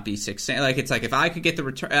would not be 6. Like, it's like if I could get the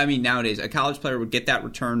return. I mean, nowadays a college player would get that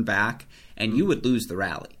return back, and you would lose the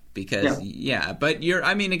rally because But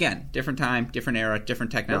again, different time, different era,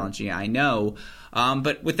 different technology. Yeah. I know.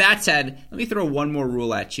 But with that said, let me throw one more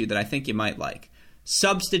rule at you that I think you might like.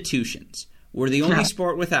 Substitutions. We're the only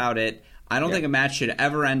sport without it. I don't think a match should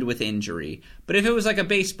ever end with injury. But if it was like a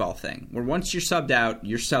baseball thing, where once you're subbed out,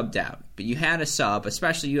 you're subbed out. But you had a sub,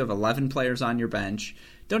 especially you have 11 players on your bench.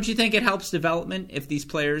 Don't you think it helps development if these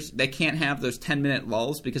players, they can't have those 10-minute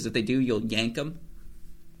lulls, because if they do, you'll yank them?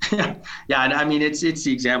 Yeah, and I mean, it's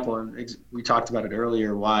the example, and we talked about it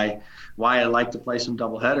earlier, why I like to play some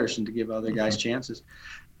doubleheaders and to give other guys chances.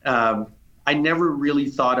 I never really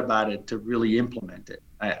thought about it to really implement it.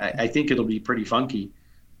 I think it'll be pretty funky,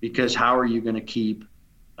 because how are you going to keep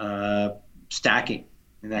stacking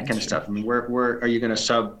and that kind of stuff? I mean, where are you going to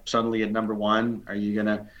sub suddenly at number one? Are you going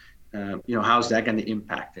to, how's that going to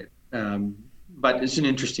impact it? But it's an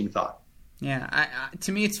interesting thought. Yeah,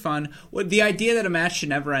 to me it's fun. The idea that a match should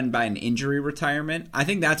never end by an injury retirement, I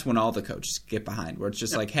think that's when all the coaches get behind, where it's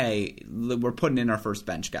just like, hey, we're putting in our first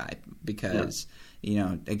bench guy because,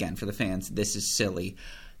 again, for the fans, this is silly.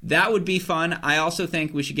 That would be fun. I also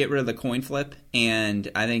think we should get rid of the coin flip, and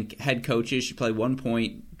I think head coaches should play 1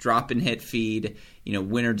 point, drop and hit feed.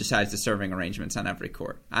 Winner decides the serving arrangements on every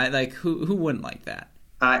court. Who wouldn't like that?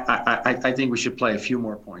 I think we should play a few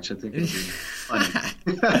more points. I think it would be funny.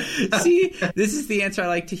 See, this is the answer I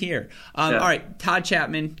like to hear. All right, Todd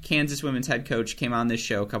Chapman, Kansas women's head coach, came on this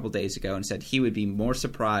show a couple days ago and said he would be more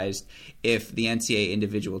surprised if the NCAA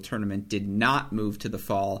individual tournament did not move to the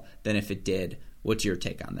fall than if it did. What's your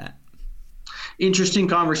take on that? Interesting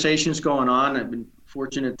conversations going on. I've been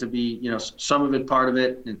fortunate to be, some of it part of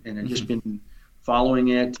it, and I've just been following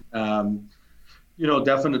it.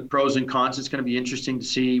 Definite pros and cons. It's going to be interesting to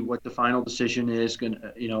see what the final decision is going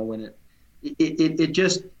to, when it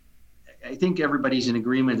just, I think everybody's in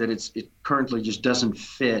agreement that it currently just doesn't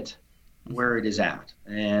fit where it is at.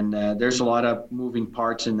 And there's a lot of moving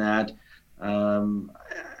parts in that.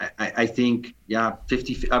 I think,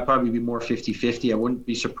 50, I'd probably be more 50-50. I wouldn't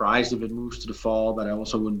be surprised if it moves to the fall, but I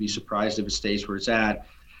also wouldn't be surprised if it stays where it's at.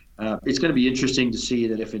 It's going to be interesting to see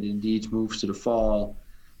that if it indeed moves to the fall,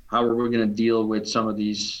 how are we going to deal with some of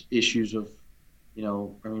these issues of,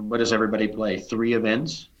 what does everybody play? 3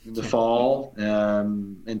 events in the fall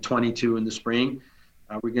and 22 in the spring.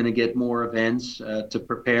 Are we going to get more events to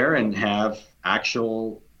prepare and have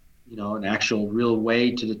actual, an actual real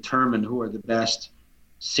way to determine who are the best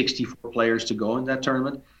 64 players to go in that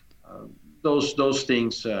tournament? Those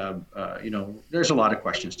things, there's a lot of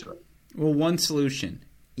questions to it. Well, one solution.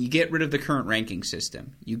 You get rid of the current ranking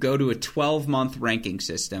system. You go to a 12-month ranking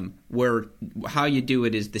system where how you do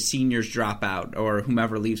it is the seniors drop out, or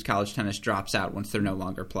whomever leaves college tennis drops out once they're no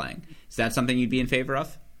longer playing. Is that something you'd be in favor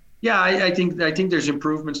of? Yeah, I think there's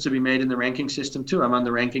improvements to be made in the ranking system too. I'm on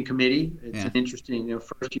the ranking committee. It's an interesting,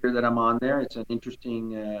 first year that I'm on there. It's an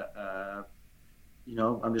interesting,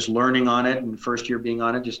 I'm just learning on it, and first year being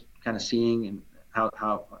on it, just kind of seeing and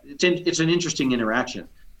how it's an interesting interaction.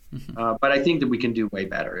 But I think that we can do way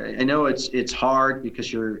better. I know it's hard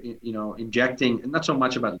because you're injecting, and not so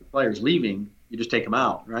much about the players leaving, you just take them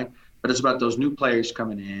out, right? But it's about those new players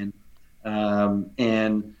coming in,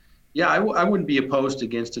 and yeah, I wouldn't be opposed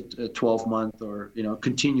against a 12-month or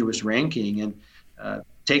continuous ranking, and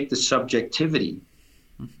take the subjectivity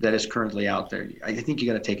that is currently out there. I think you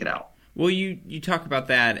got to take it out. Well, you talk about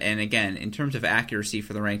that, and again, in terms of accuracy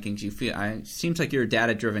for the rankings, it seems like you're a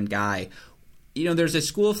data-driven guy. There's a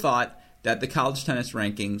school of thought that the college tennis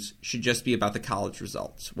rankings should just be about the college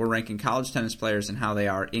results. We're ranking college tennis players and how they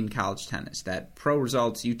are in college tennis. That pro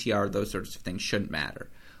results, UTR, those sorts of things shouldn't matter.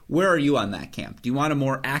 Where are you on that camp? Do you want a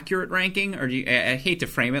more accurate ranking, or I hate to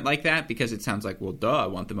frame it like that because it sounds like, well, duh, I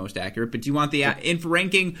want the most accurate. But do you want the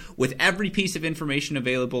ranking with every piece of information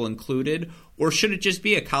available included, or should it just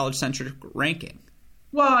be a college-centric ranking?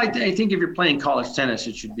 Well, I think if you're playing college tennis,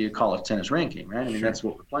 it should be a college tennis ranking, right? I mean, that's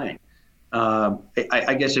what we're playing.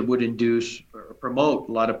 I guess it would induce or promote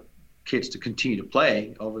a lot of kids to continue to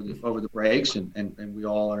play over the breaks, and we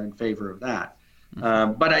all are in favor of that.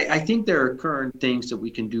 But I think there are current things that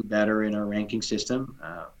we can do better in our ranking system.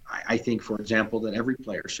 I think, for example, that every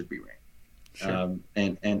player should be ranked, sure.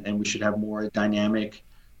 And we should have more dynamic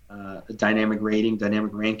rating,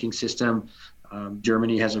 dynamic ranking system.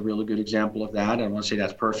 Germany has a really good example of that. I don't want to say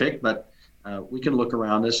that's perfect, but we can look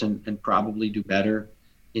around us and probably do better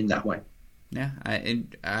in that way. Yeah,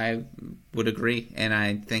 I would agree, and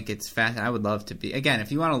I think it's fast. I would love to be. Again,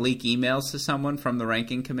 if you want to leak emails to someone from the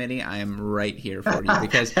ranking committee, I am right here for you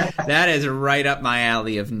because that is right up my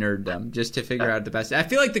alley of nerddom, just to figure out the best. I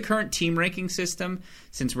feel like the current team ranking system,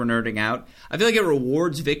 since we're nerding out, I feel like it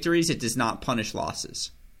rewards victories. It does not punish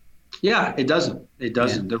losses. Yeah, it doesn't. It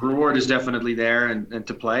doesn't. Yeah. The reward is definitely there and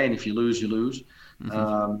to play, and if you lose, you lose.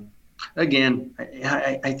 Mm-hmm. Again,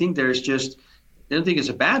 I think there's just – I don't think it's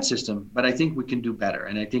a bad system, but I think we can do better,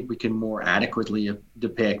 and I think we can more adequately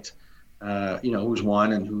depict, who's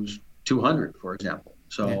won and who's 200, for example.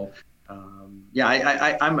 So,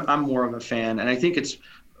 I'm more of a fan, and I think it's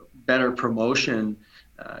better promotion.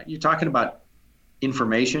 You're talking about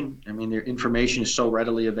information. I mean, their information is so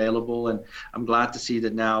readily available, and I'm glad to see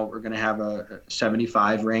that now we're going to have a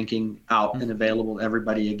 75 ranking out and available to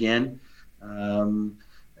everybody again.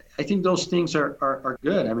 I think those things are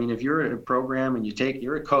good. I mean, if you're at a program and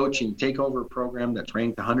you're a coach and you take over a program that's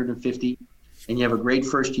ranked 150 and you have a great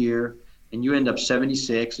first year and you end up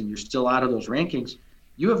 76 and you're still out of those rankings,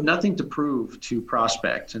 you have nothing to prove to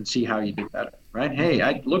prospects and see how you do better, right?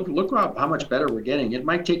 Hey, look how much better we're getting. It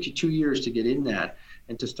might take you 2 years to get in that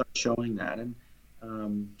and to start showing that. And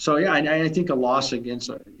I think a loss against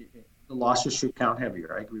the losses should count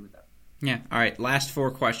heavier. I agree with that. Yeah. All right. Last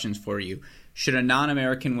 4 questions for you. Should a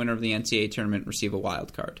non-American winner of the NCAA tournament receive a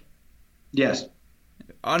wild card? Yes.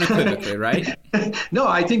 Unequivocally, right? No,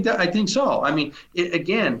 I think so. I mean,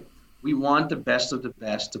 again, we want the best of the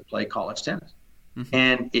best to play college tennis. Mm-hmm.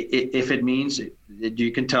 And if it means that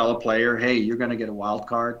you can tell a player, hey, you're going to get a wild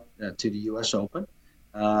card to the U.S. Open,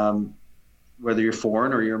 whether you're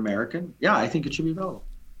foreign or you're American, yeah, I think it should be available.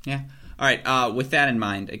 Yeah. All right. With that in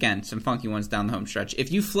mind, again, some funky ones down the home stretch.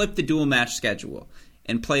 If you flip the dual match schedule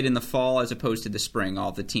and played in the fall as opposed to the spring,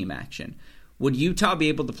 all the team action, would Utah be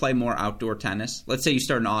able to play more outdoor tennis? Let's say you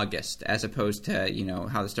start in August as opposed to,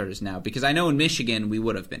 how the start is now. Because I know in Michigan we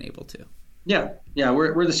would have been able to. Yeah,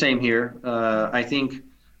 we're the same here. I think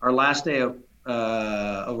our last day of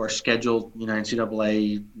our scheduled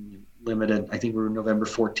NCAA limited, I think we were November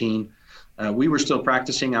 14. We were still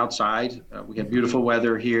practicing outside. We had beautiful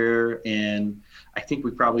weather here, and I think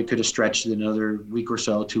we probably could have stretched it another week or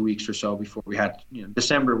so, 2 weeks or so before we had,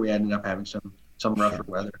 December, we ended up having some rougher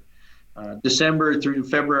weather. December through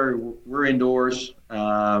February, we're indoors,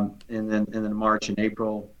 and then March and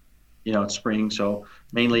April, it's spring, so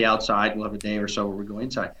mainly outside. We'll have a day or so where we go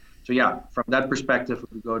inside. So yeah, from that perspective,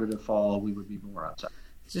 if we go to the fall, we would be more outside.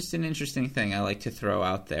 It's just an interesting thing I like to throw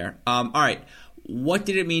out there. All right, what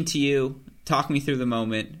did it mean to you? Talk me through the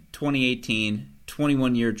moment. 2018.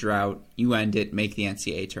 21-year drought, you end it, make the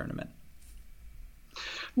NCAA tournament.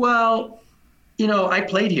 Well, I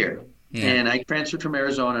played here, and I transferred from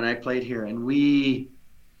Arizona, and I played here, and we,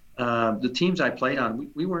 the teams I played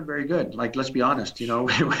on, we weren't very good. Like, let's be honest,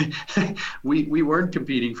 we weren't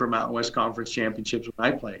competing for Mountain West Conference championships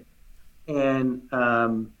when I played,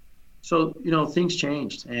 and so things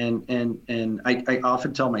changed, and I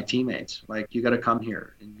often tell my teammates, like, you got to come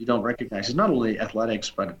here, and you don't recognize it's not only athletics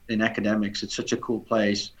but in academics. It's such a cool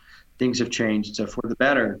place. Things have changed for the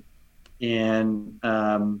better, and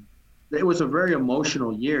it was a very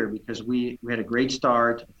emotional year because we had a great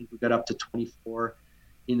start. I think we got up to 24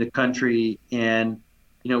 in the country, and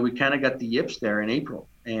we kind of got the yips there in April,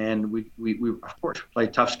 and we of course played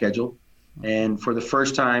a tough schedule. And for the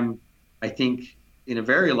first time, I think in a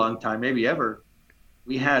very long time, maybe ever,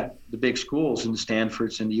 we had the big schools in the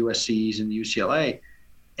Stanfords and the USCs and the UCLA,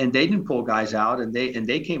 and they didn't pull guys out, and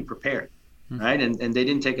they came prepared, right? And they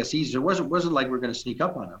didn't take us easy. It wasn't like we're going to sneak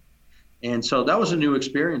up on them. And so that was a new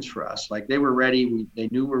experience for us. Like, they were ready. They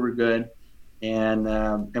knew we were good.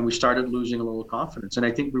 And we started losing a little confidence. And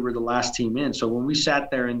I think we were the last team in. So when we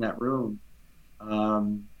sat there in that room,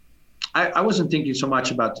 I wasn't thinking so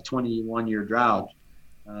much about the 21-year drought.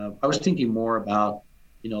 I was thinking more about,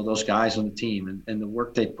 those guys on the team and the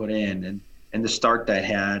work they put in and the start they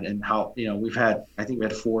had, and how, I think we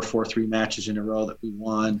had 4-3 matches in a row that we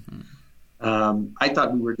won. I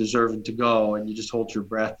thought we were deserving to go, and you just hold your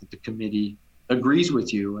breath that the committee agrees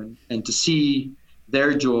with you, and to see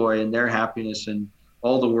their joy and their happiness and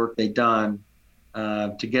all the work they've done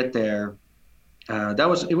to get there.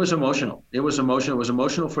 It was emotional. It was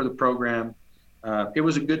emotional for the program. It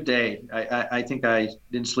was a good day. I think I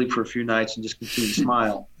didn't sleep for a few nights and just continued to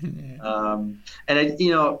smile.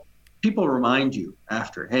 And people remind you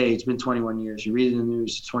after, hey, it's been 21 years. You read in the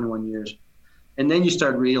news, it's 21 years. And then you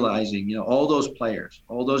start realizing, all those players,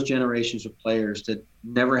 all those generations of players that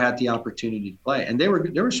never had the opportunity to play. And there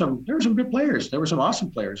were some good players. There were some awesome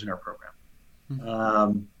players in our program.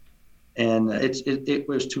 And it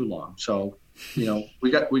was too long. So, we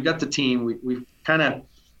got the team. We kind of,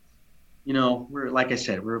 we're, like I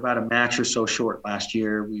said, we're about a match or so short last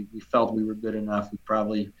year. We felt we were good enough. We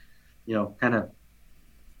probably, kind of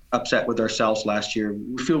upset with ourselves last year.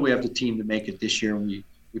 We feel we have the team to make it this year. And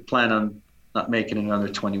we plan on not making another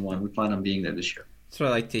 21. We plan on being there this year. That's what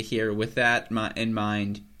I like to hear. With that in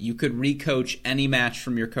mind, you could recoach any match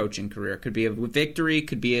from your coaching career. It could be a victory, it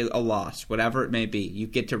could be a loss, whatever it may be. You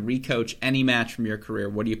get to recoach any match from your career.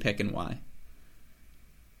 What do you pick and why?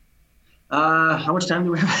 How much time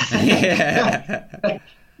do we have?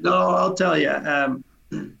 No, I'll tell you.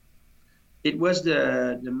 It was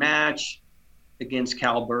the match against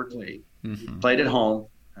Cal Berkeley. Played at home.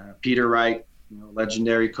 Peter Wright,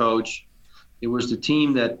 legendary coach. It was the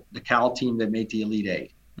Cal team that made the Elite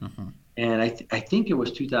Eight. And I think it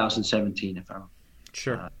was 2017, if I'm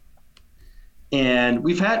sure. And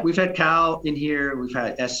we've had Cal in here, we've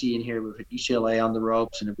had SC in here, we've had UCLA on the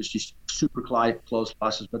ropes, and it was just super close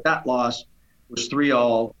losses. But that loss was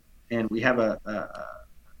 3-all, and we have a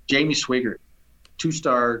Jamie Swigert,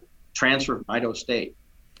 2-star transfer from Idaho State,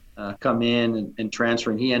 come in and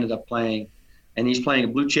transfer, and he ended up playing, and he's playing a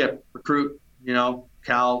blue chip recruit,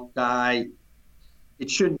 Cal guy. It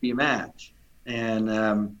shouldn't be a match. And,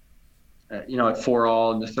 at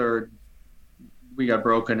 4-all in the third, we got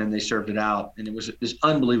broken and they served it out. And it was this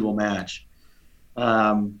unbelievable match.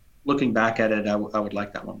 Looking back at it, I would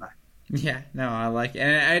like that one back. Yeah, no, I like it.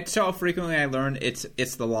 And so frequently I learned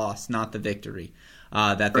it's the loss, not the victory,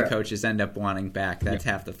 that the coaches end up wanting back. That's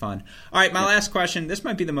half the fun. All right, my last question. This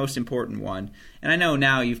might be the most important one. And I know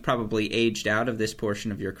now you've probably aged out of this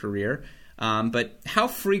portion of your career. But how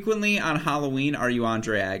frequently on Halloween are you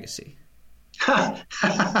Andre Agassi?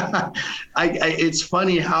 It's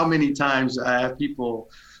funny how many times I have people,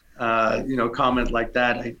 comment like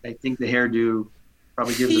that. I think the hairdo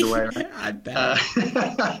probably gives it away. Right? I bet.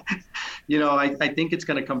 I think it's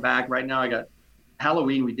going to come back. Right now, I got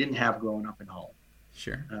Halloween we didn't have growing up at home.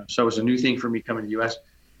 Sure. So it was a new thing for me coming to the U.S.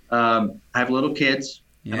 I have little kids.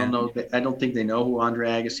 Yeah. I don't think they know who Andre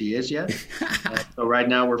Agassi is yet. So right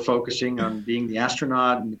now we're focusing on being the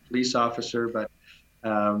astronaut and the police officer, but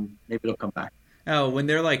maybe it'll come back. Oh, when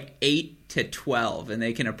they're like 8 to 12 and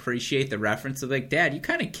they can appreciate the reference, they're like, Dad, you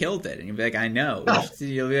kind of killed it. And you'll be like, I know.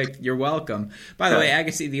 You'll be like, you're welcome. By the way,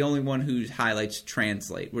 Agassi, the only one whose highlights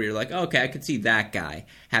translate, where you're like, oh, okay, I could see that guy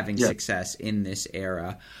having success in this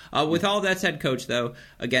era. With all that said, Coach, though,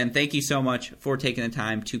 again, thank you so much for taking the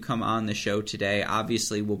time to come on the show today.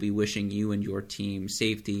 Obviously, we'll be wishing you and your team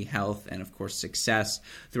safety, health, and, of course, success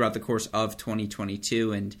throughout the course of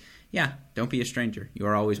 2022. And, yeah, don't be a stranger. You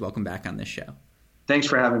are always welcome back on this show. Thanks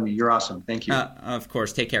for having me. You're awesome. Thank you. Of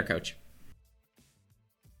course. Take care, Coach.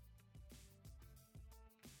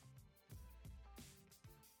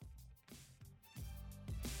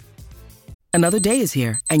 Another day is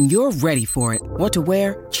here, and you're ready for it. What to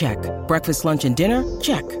wear? Check. Breakfast, lunch, and dinner?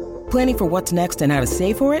 Check. Planning for what's next and how to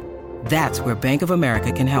save for it? That's where Bank of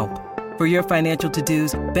America can help. For your financial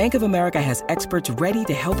to-dos, Bank of America has experts ready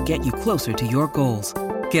to help get you closer to your goals.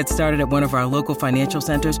 Get started at one of our local financial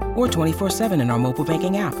centers or 24/7 in our mobile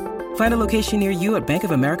banking app. Find a location near you at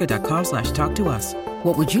bankofamerica.com/talktous.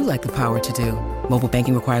 What would you like the power to do? Mobile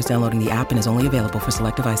banking requires downloading the app and is only available for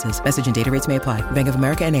select devices. Message and data rates may apply. Bank of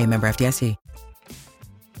America NA, member FDIC.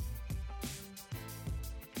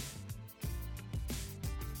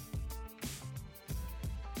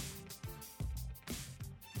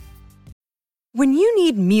 When you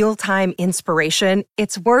need mealtime inspiration,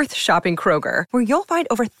 it's worth shopping Kroger, where you'll find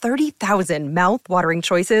over 30,000 mouth-watering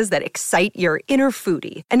choices that excite your inner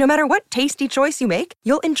foodie. And no matter what tasty choice you make,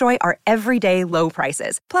 you'll enjoy our everyday low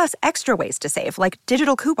prices, plus extra ways to save, like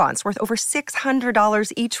digital coupons worth over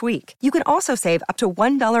 $600 each week. You can also save up to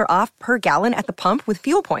 $1 off per gallon at the pump with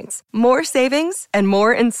fuel points. More savings and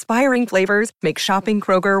more inspiring flavors make shopping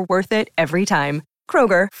Kroger worth it every time.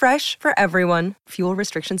 Kroger, fresh for everyone. Fuel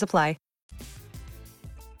restrictions apply.